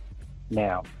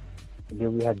 Now, here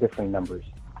we have different numbers.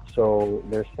 So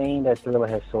they're saying that Thriller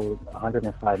has sold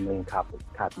 105 million copies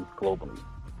globally.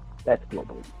 That's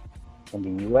globally. In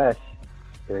the U.S.,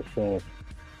 they're saying it's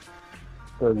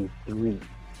 33.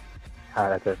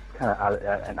 That's kind of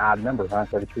an odd number, huh?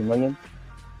 33 million.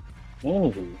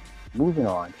 Anywho, moving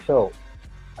on. So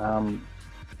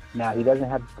now he doesn't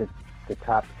have the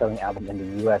top selling album in the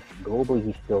U.S. Globally,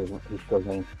 he still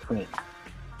reigns supreme.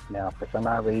 Now, for some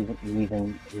odd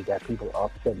reason, we got people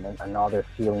upset and all their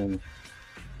feelings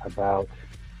about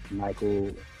Michael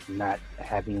not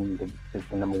having the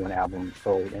number one album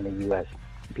sold in the U.S.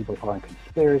 People calling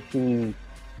conspiracy,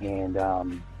 and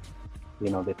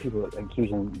the people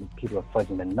accusing people of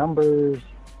fudging the numbers,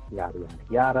 yada yada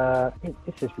yada.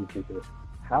 It's just ridiculous.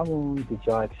 How long did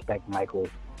y'all expect Michael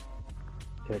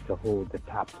to to hold the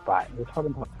top spot. We're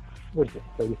talking about, what is it,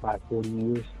 35, 40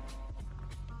 years?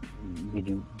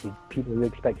 Did people really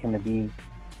expect him to be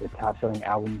the top-selling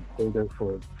album holder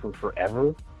for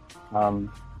forever? Now,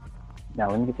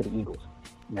 let me get to the Eagles.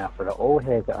 Now, for the old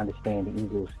heads to understand the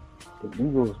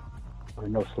Eagles are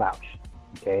no slouch,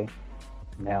 okay?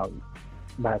 Now,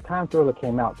 by the time Thriller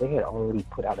came out, they had already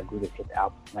put out a greatest hits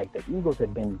album. Like, the Eagles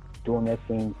had been doing their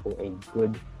thing for a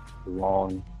good,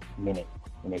 long minute.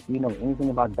 And if you know anything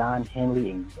about Don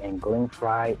Henley and Glenn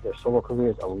Frey, their solo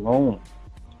careers alone,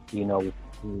 you know,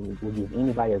 will give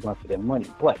anybody a run for their money.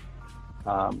 But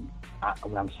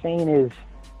what I'm saying is,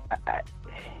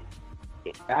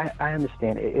 I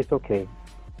understand. It's okay.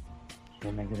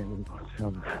 I'm not gonna really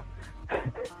film.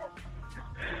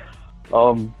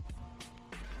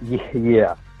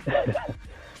 Yeah.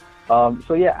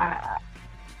 So yeah,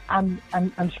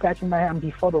 I'm scratching my head. I'm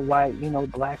befuddled why, you know,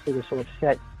 blacks are so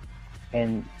upset,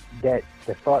 and that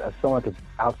the thought of someone could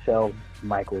outsell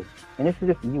Michael. And this is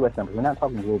just the U.S. numbers. We're not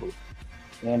talking globally.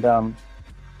 And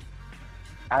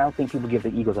I don't think people give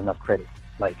the Eagles enough credit.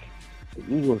 Like, the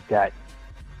Eagles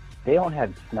they don't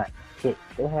have not hits.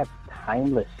 They have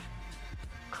timeless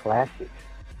classics.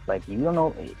 Like, you don't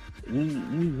know,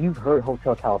 you've heard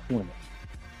Hotel California.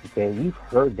 Okay, you've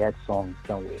heard that song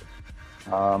somewhere.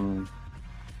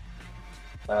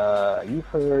 You've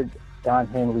heard Don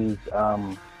Henley's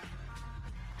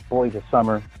Boys of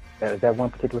Summer, that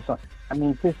one particular song. I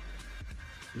mean, just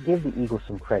give the Eagles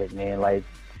some credit, man. Like,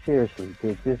 seriously,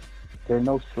 they're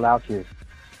no slouches.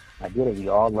 I get it. We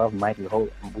all love Mike. We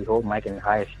hold Mike in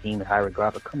high esteem and high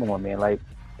regard. But come on, man. Like,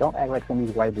 don't act like some of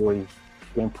these white boys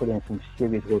didn't put in some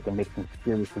serious work and make some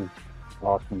seriously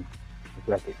awesome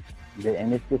records.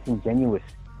 And it's disingenuous,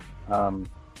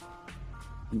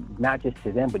 not just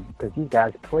to them, but because these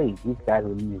guys played. These guys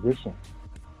were musicians.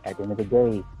 At the end of the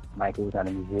day, Michael was not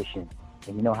a musician.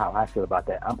 And you know how I feel about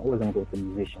that. I'm always going to go with the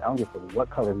musician. I don't give a what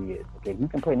color he is. Okay, you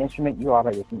can play an instrument, you're all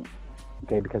right with me.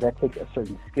 Okay, because that takes a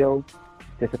certain skill,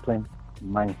 discipline,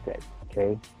 mindset.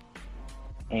 Okay,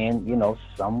 and you know,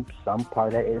 some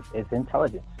part of that is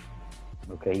intelligence.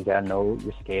 Okay, you gotta know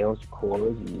your scales,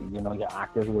 chords, you know, your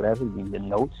octaves, or whatever, your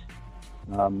notes.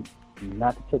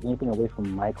 Not to take anything away from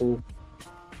Michael,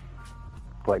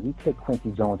 but you take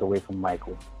Quincy Jones away from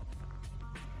Michael.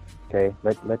 Okay,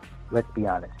 let's be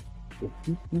honest. If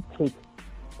you take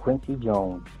Quincy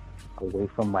Jones away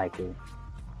from Michael,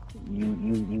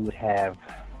 you would have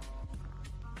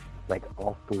like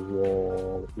off the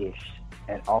wall-ish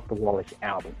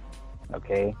album.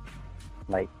 Okay,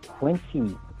 like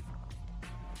Quincy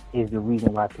is the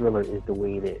reason why Thriller is the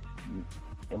way it is.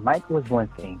 And Michael is one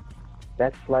thing.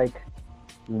 That's like,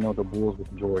 you know, the Bulls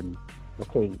with Jordan.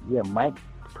 Okay, yeah, Mike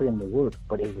put in the work,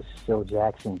 but it was Phil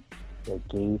Jackson that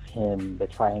gave him the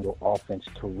triangle offense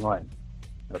to run.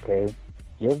 Okay,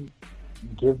 give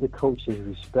the coaches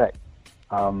respect.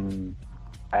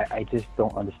 I just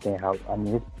don't understand how. I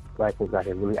mean, this black folks out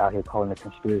here really out here calling it a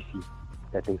conspiracy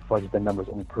that they fudged the numbers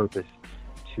on purpose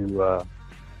to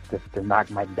knock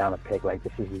Mike down a peg. Like,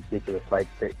 this is ridiculous. Like,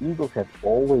 the Eagles have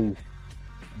always,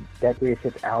 that greatest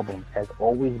hits album has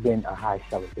always been a high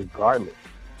seller, regardless.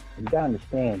 And you gotta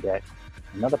understand that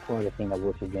another part of the thing that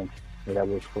works against, or that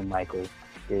works for Michael,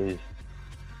 is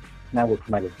not work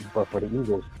for Michael, but for the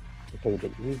Eagles. Okay,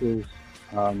 the Eagles,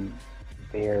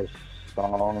 their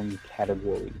song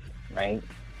categories, right?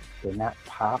 They're not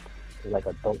pop, they're like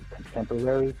adult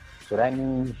contemporary. So that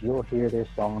means you'll hear their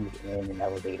songs in an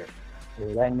elevator. So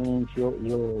that means you'll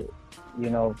you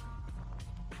know,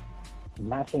 I'm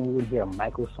not saying you would hear a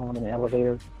Michael song in an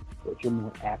elevator, but you're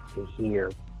more apt to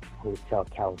hear Hotel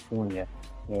California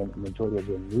in the majority of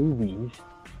your movies,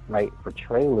 right, for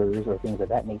trailers or things of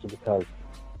that nature, because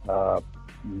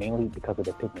mainly because of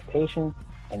the pigmentation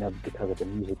and because of the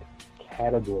music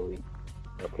category.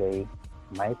 Okay,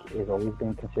 Mike has always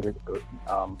been considered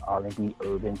R&B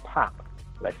urban pop.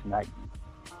 Let's not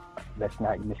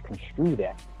misconstrue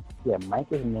that. Yeah, Mike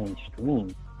is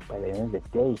mainstream, but at the end of the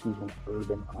day, he's an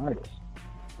urban artist.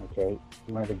 Okay,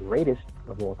 one of the greatest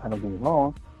of all time, don't get me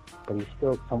wrong, but he's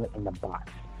still somewhat in the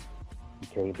box.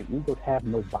 Okay, the Eagles have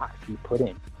no box to be put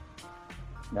in.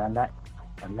 Now,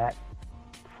 I'm not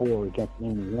for or against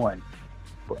anyone,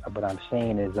 but I'm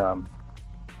saying is,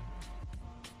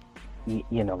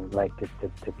 you know, like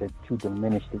to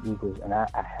diminish the Eagles, and I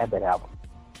had that album,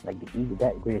 like the Eagles,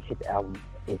 that greatest hits album.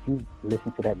 If you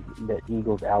listen to that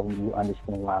Eagles album, you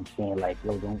understand why I'm saying, like,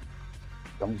 yo,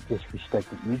 don't disrespect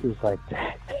the Eagles like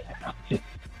that.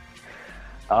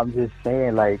 I'm just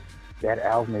saying, like, that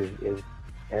album is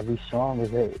every song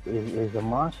is a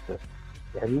monster.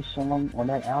 Every song on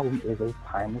that album is a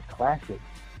timeless classic.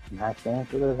 I'm not saying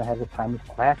Thriller doesn't have the timeless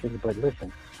classics, but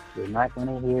listen, you're not going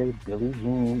to hear Billie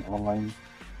Jean on,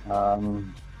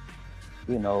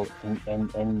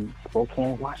 in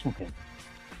Spokane, Washington.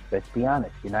 Let's be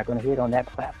honest. You're not going to hear it on that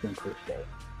platform per se.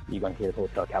 You're going to hear the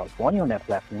Hotel California on that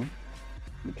platform.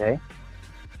 Okay?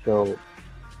 So,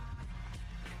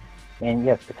 and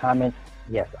yes, the comments,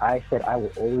 yes, I said I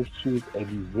will always choose a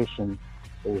musician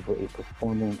over a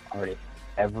performing artist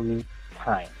every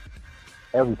time.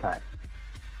 Every time.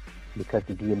 Because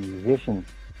to be a musician,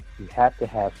 you have to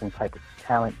have some type of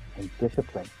talent and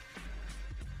discipline.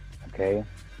 Okay?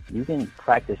 You can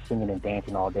practice singing and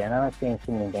dancing all day. And I'm not saying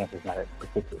singing and dancing is not a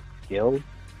particular skill,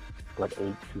 but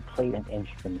to play an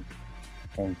instrument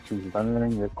and to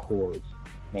learn your chords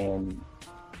and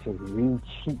to read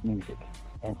sheet music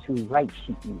and to write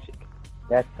sheet music.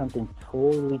 That's something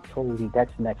totally,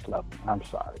 that's next level. I'm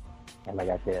sorry. And like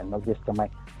I said, I know this to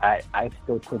Mike. I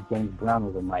still put James Brown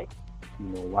over Mike. You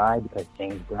know why? Because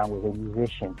James Brown was a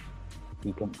musician.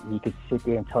 He could sit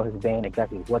there and tell his band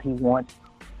exactly what he wants,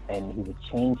 and he would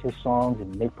change his songs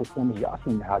and make performances. Y'all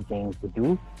seen how James would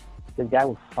do. This guy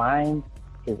would find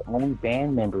his own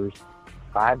band members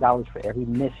 $5 for every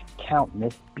missed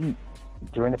beat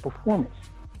during the performance.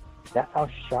 That's how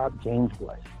sharp James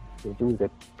was. This dude was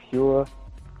a pure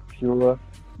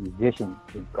musician,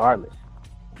 regardless.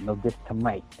 No diss to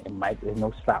Mike, and Mike is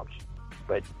no slouch.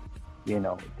 But there's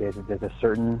a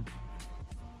certain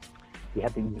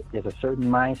there's a certain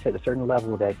mindset, a certain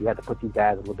level that you have to put these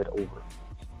guys a little bit over.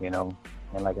 And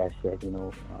like I said,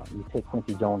 you take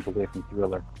Quincy Jones away from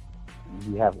Thriller,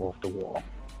 you have Off the Wall,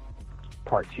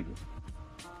 Part 2,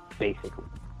 basically.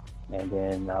 And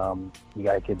then you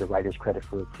got to give the writers credit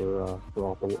for Thriller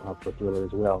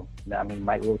as well. Now, I mean,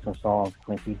 Mike wrote some songs,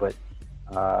 Quincy, but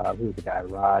who was the guy?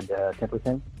 Rod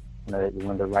Temperton,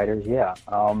 one of the writers. Yeah.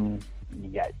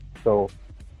 So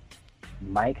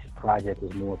Mike's project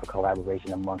was more of a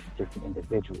collaboration amongst different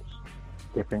individuals.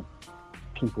 Different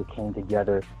people came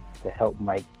together to help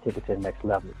Mike take it to the next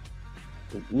level.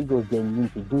 The Eagles didn't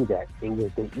need to do that. It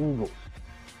was the Eagles.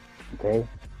 Okay?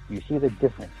 You see the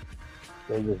difference.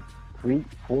 There was 3,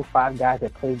 4, 5 guys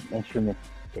that played instruments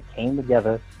that came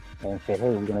together and said, hey,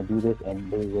 we're going to do this,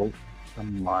 and they wrote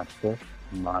some monster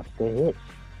hits.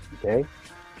 Okay?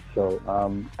 So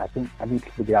I think I need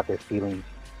people to get out their feelings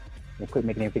and quit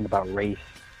making everything about race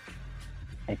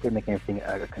and quit making everything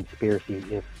a conspiracy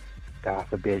if, God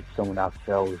forbid, someone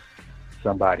outsells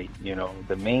somebody.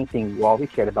 The main thing all we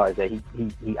cared about is that he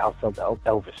outsold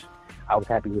Elvis. I was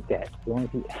happy with that. As long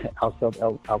as he outsold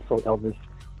Elvis,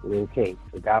 we're okay.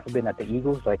 So God forbid, not the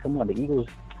Eagles. Like, come on, the Eagles,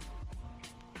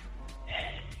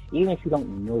 even if you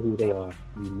don't know who they are,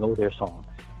 you know their songs.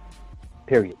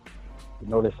 Period. You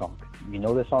know their songs. You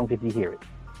know their songs if you hear it.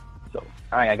 So,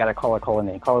 all right, I got a caller calling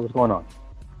in. Caller, what's going on?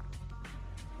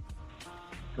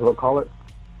 Hello, caller?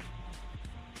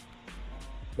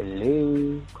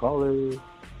 Hello, caller?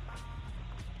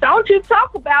 Don't you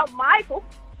talk about Michael.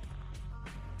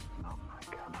 Oh, my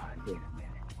God. Wait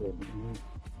a minute.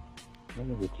 Let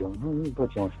me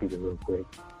put you on speaker real quick.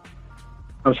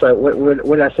 I'm sorry, what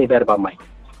did I say bad about Mike?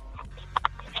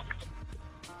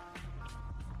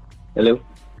 Hello?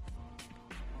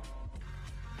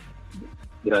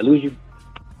 Did I lose you?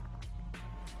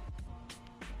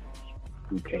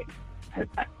 Okay.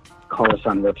 Caller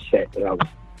sounded upset that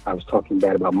I was talking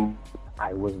bad about Mike.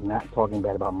 I was not talking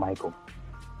bad about Michael.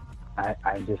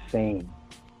 I'm just saying,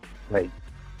 like,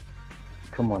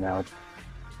 come on now.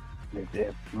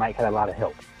 Mike had a lot of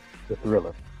help with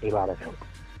Thriller, a lot of help.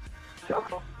 So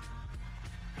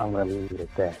I'm gonna leave it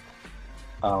at that.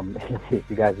 If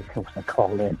you guys just want to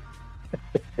call in,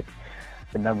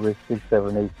 the number is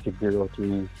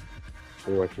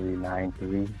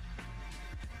 678-603-4393.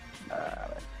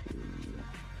 Let's see.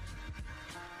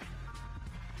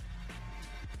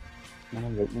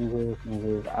 And the Eagles.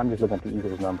 I'm just looking at the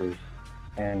Eagles numbers,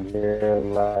 and they're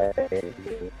like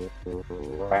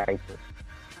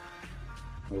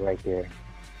right there.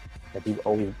 They've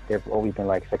always been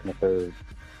like second or third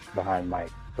behind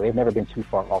Mike, so they've never been too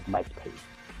far off Mike's pace.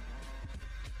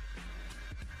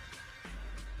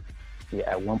 Yeah,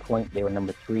 at one point they were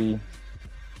number 3.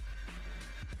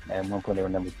 At one point they were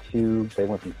number 2. So they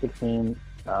went from 16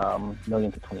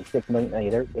 million to 26 million.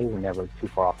 They were never too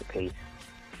far off the pace.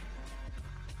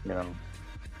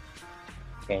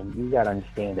 And you gotta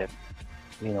understand that,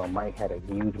 Mike had a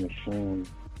huge machine.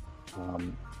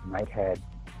 Mike had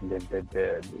the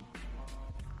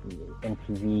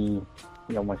MTV,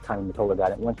 once Tommy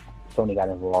Mottola once Sony got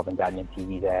involved and got in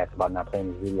MTV's ass about not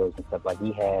playing his videos and stuff, like,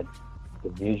 he had the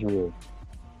visual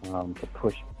to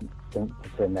push to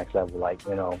the next level. Like,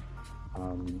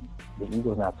 The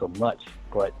Eagles not so much,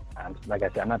 but like I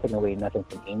said, I'm not taking away nothing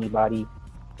from anybody,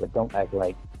 but don't act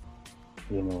like,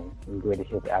 you know, the greatest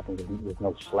hits album was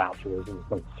no slouch or it was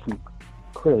no fluke.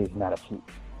 Clearly it's not a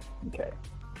fluke. Okay.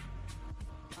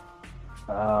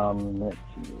 Let's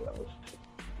see what else.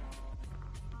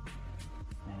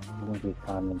 And these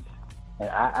comments. And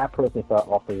I personally thought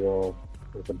Off the Wall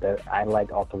was a better. I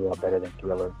liked Off the Wall better than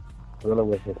Thriller. Thriller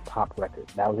was his pop record.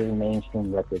 That was his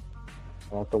mainstream record.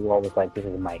 Off the Wall was like, this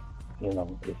is Mike. You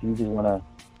know, if you just wanna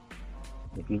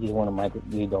Michael,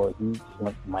 you know, if you just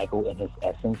want Michael in his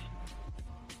essence,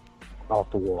 Off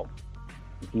the Wall.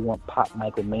 If you want pop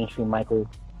Michael, mainstream Michael,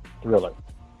 Thriller.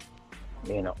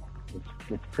 You know,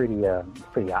 it's pretty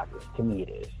obvious. To me, it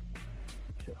is.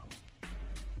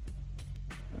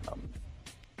 So,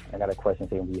 I got a question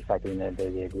saying, do you factor in that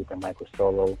there's a group and Michael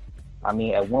solo? I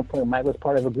mean, at one point, Michael was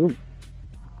part of a group.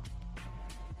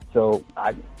 So,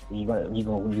 you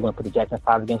gonna put the Jackson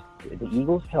 5 against the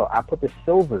Eagles? Hell, I put the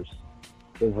Silvers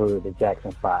over the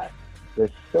Jackson 5. The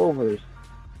Silvers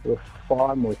were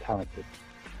far more talented,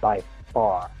 by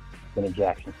far, than the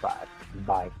Jackson 5.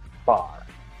 By far.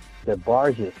 The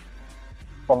Barges,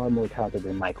 far more talented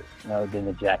than Michael, than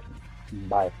the Jackson,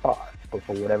 by far. But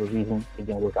for whatever reason, it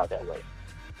didn't work out that way.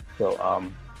 So, I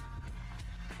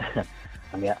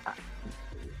mean,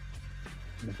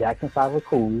 the Jackson 5 were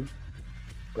cool,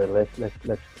 but let's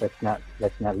not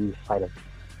lose sight of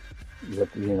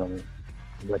what, you know,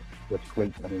 what's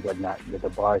great. I mean, what not. The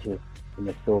Barges and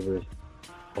the Silvers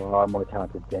far more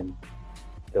talented than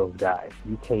those guys.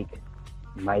 You take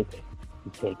Mike,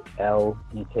 you take L,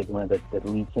 you take one of the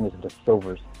lead singers of the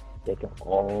Silvers, they can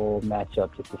all match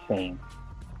up just the same.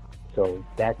 So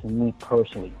that's me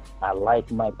personally. I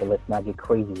like Mike, but let's not get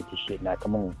crazy with this shit. Now,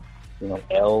 come on. You know,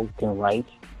 L can write.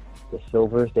 The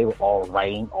Silvers, they were all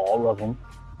writing, all of them.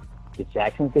 The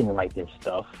Jacksons didn't write their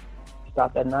stuff.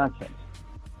 Stop that nonsense.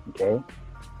 Okay?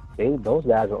 Those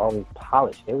guys were always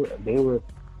polished. They were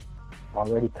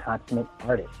already consummate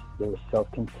artists. They were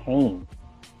self-contained.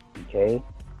 Okay?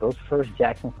 Those first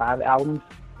Jackson 5 albums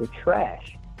were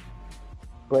trash.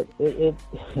 But it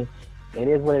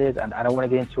is what it is. I don't want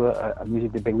to get into a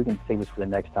music debate. We can save this for the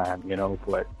next time, you know.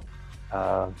 But,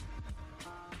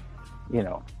 you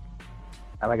know,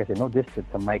 like I said, no diss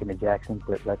to Mike and the Jacksons,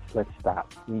 but let's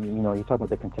stop. You know, you're talking about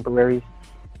the contemporaries,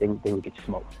 they would get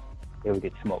smoked. They would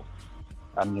get smoked.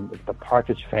 I mean, the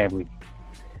Partridge Family,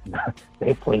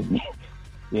 they played me.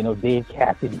 You know, Dave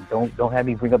Cassidy. Don't have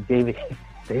me bring up David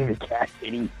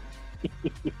Cassidy.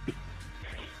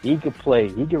 He could play.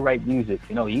 He could write music.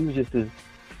 You know, he was just a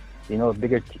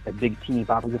big teeny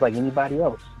bopper just like anybody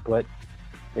else. But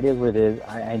it is what it is.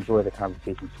 I enjoy the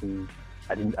conversation between.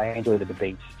 I enjoy the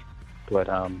debates, but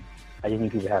I just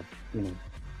need people to have, you know,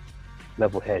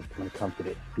 level heads when it comes to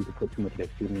this. People put too much of their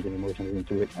feelings and emotions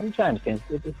into it. I'm trying to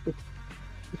understand.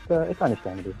 It's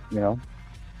understandable, you know.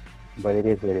 But it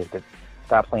is what it is. But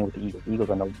stop playing with the Eagles. The Eagles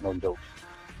are no jokes.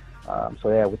 So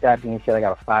yeah, with that being said, I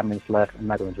got 5 minutes left. I'm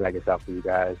not going to drag this out for you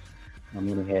guys. I'm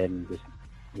moving ahead and just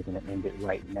going to end it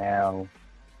right now.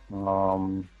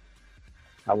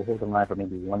 I will hold the line for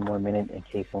maybe 1 more minute in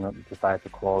case someone decides to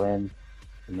call in.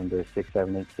 The number is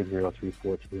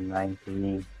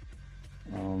 678-603-4293.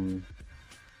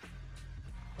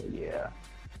 So yeah.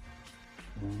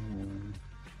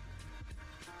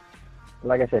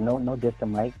 Like I said, no diss to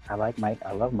Mike. I like Mike.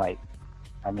 I love Mike.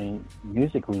 I mean,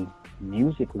 musically,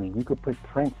 you could put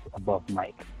Prince above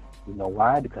Mike. You know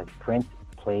why? Because Prince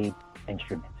played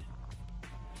instruments.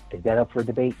 Is that up for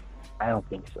debate? I don't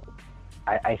think so.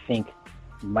 I think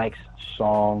Mike's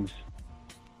songs.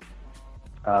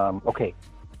 Okay,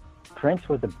 Prince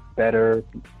was a better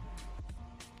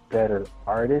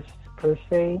artist per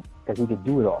se because he could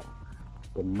do it all.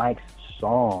 But Mike's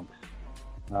songs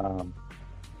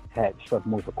had struck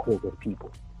more of a chord with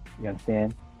people. You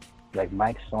understand? Like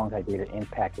Mike's songs had greater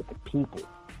impact with the people.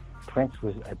 Prince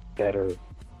was a better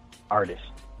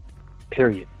artist,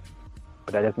 period.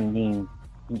 But that doesn't mean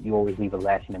you always leave a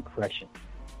lasting impression.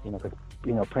 You know, because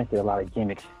Prince did a lot of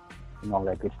gimmicks and all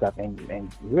that good stuff, and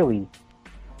really,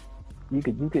 you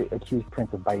could accuse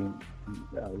Prince of biting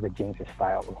Rick James'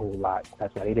 style a whole lot.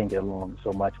 That's why they didn't get along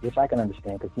so much, which I can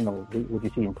understand because what you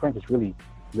see in Prince is really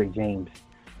Rick James,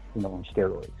 on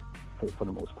steroids for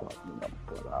the most part.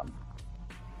 But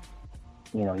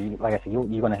like I said, you're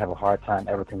going to have a hard time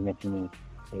ever convincing me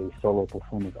a solo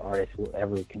performance artist will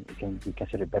ever can be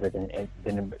considered better than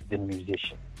a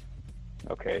musician.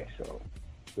 Okay, so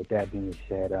with that being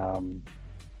said, I'm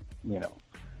going to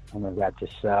wrap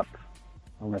this up.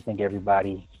 I want to thank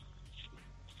everybody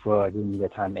for giving me their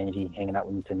time and energy, hanging out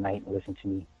with me tonight and listening to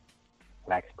me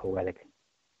wax poetic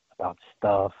about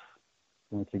stuff.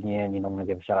 Once again, I want to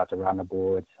give a shout out to Ron the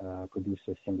Boards,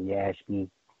 producer Cindy Ashby.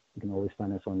 You can always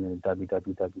find us on the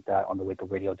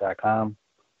www.onthewakeupradio.com.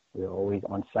 We're always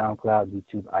on SoundCloud,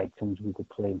 YouTube, iTunes, Google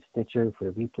Play, and Stitcher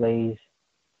for the replays.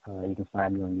 You can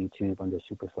find me on YouTube under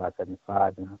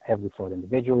Supersly75 and Heavily Flawed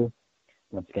Individual.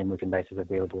 Once again, merchandise is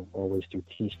available always through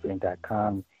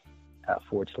teespring.com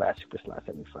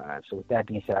 /Supersly75. So with that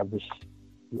being said, I wish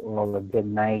you all a good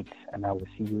night, and I will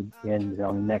see you again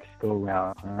on the next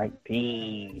go-round. All right,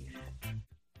 peace.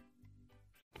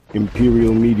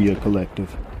 Imperial Media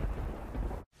Collective.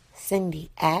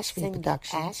 Cindy Ashby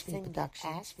Productions.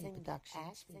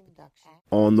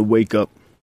 On the Wake Up.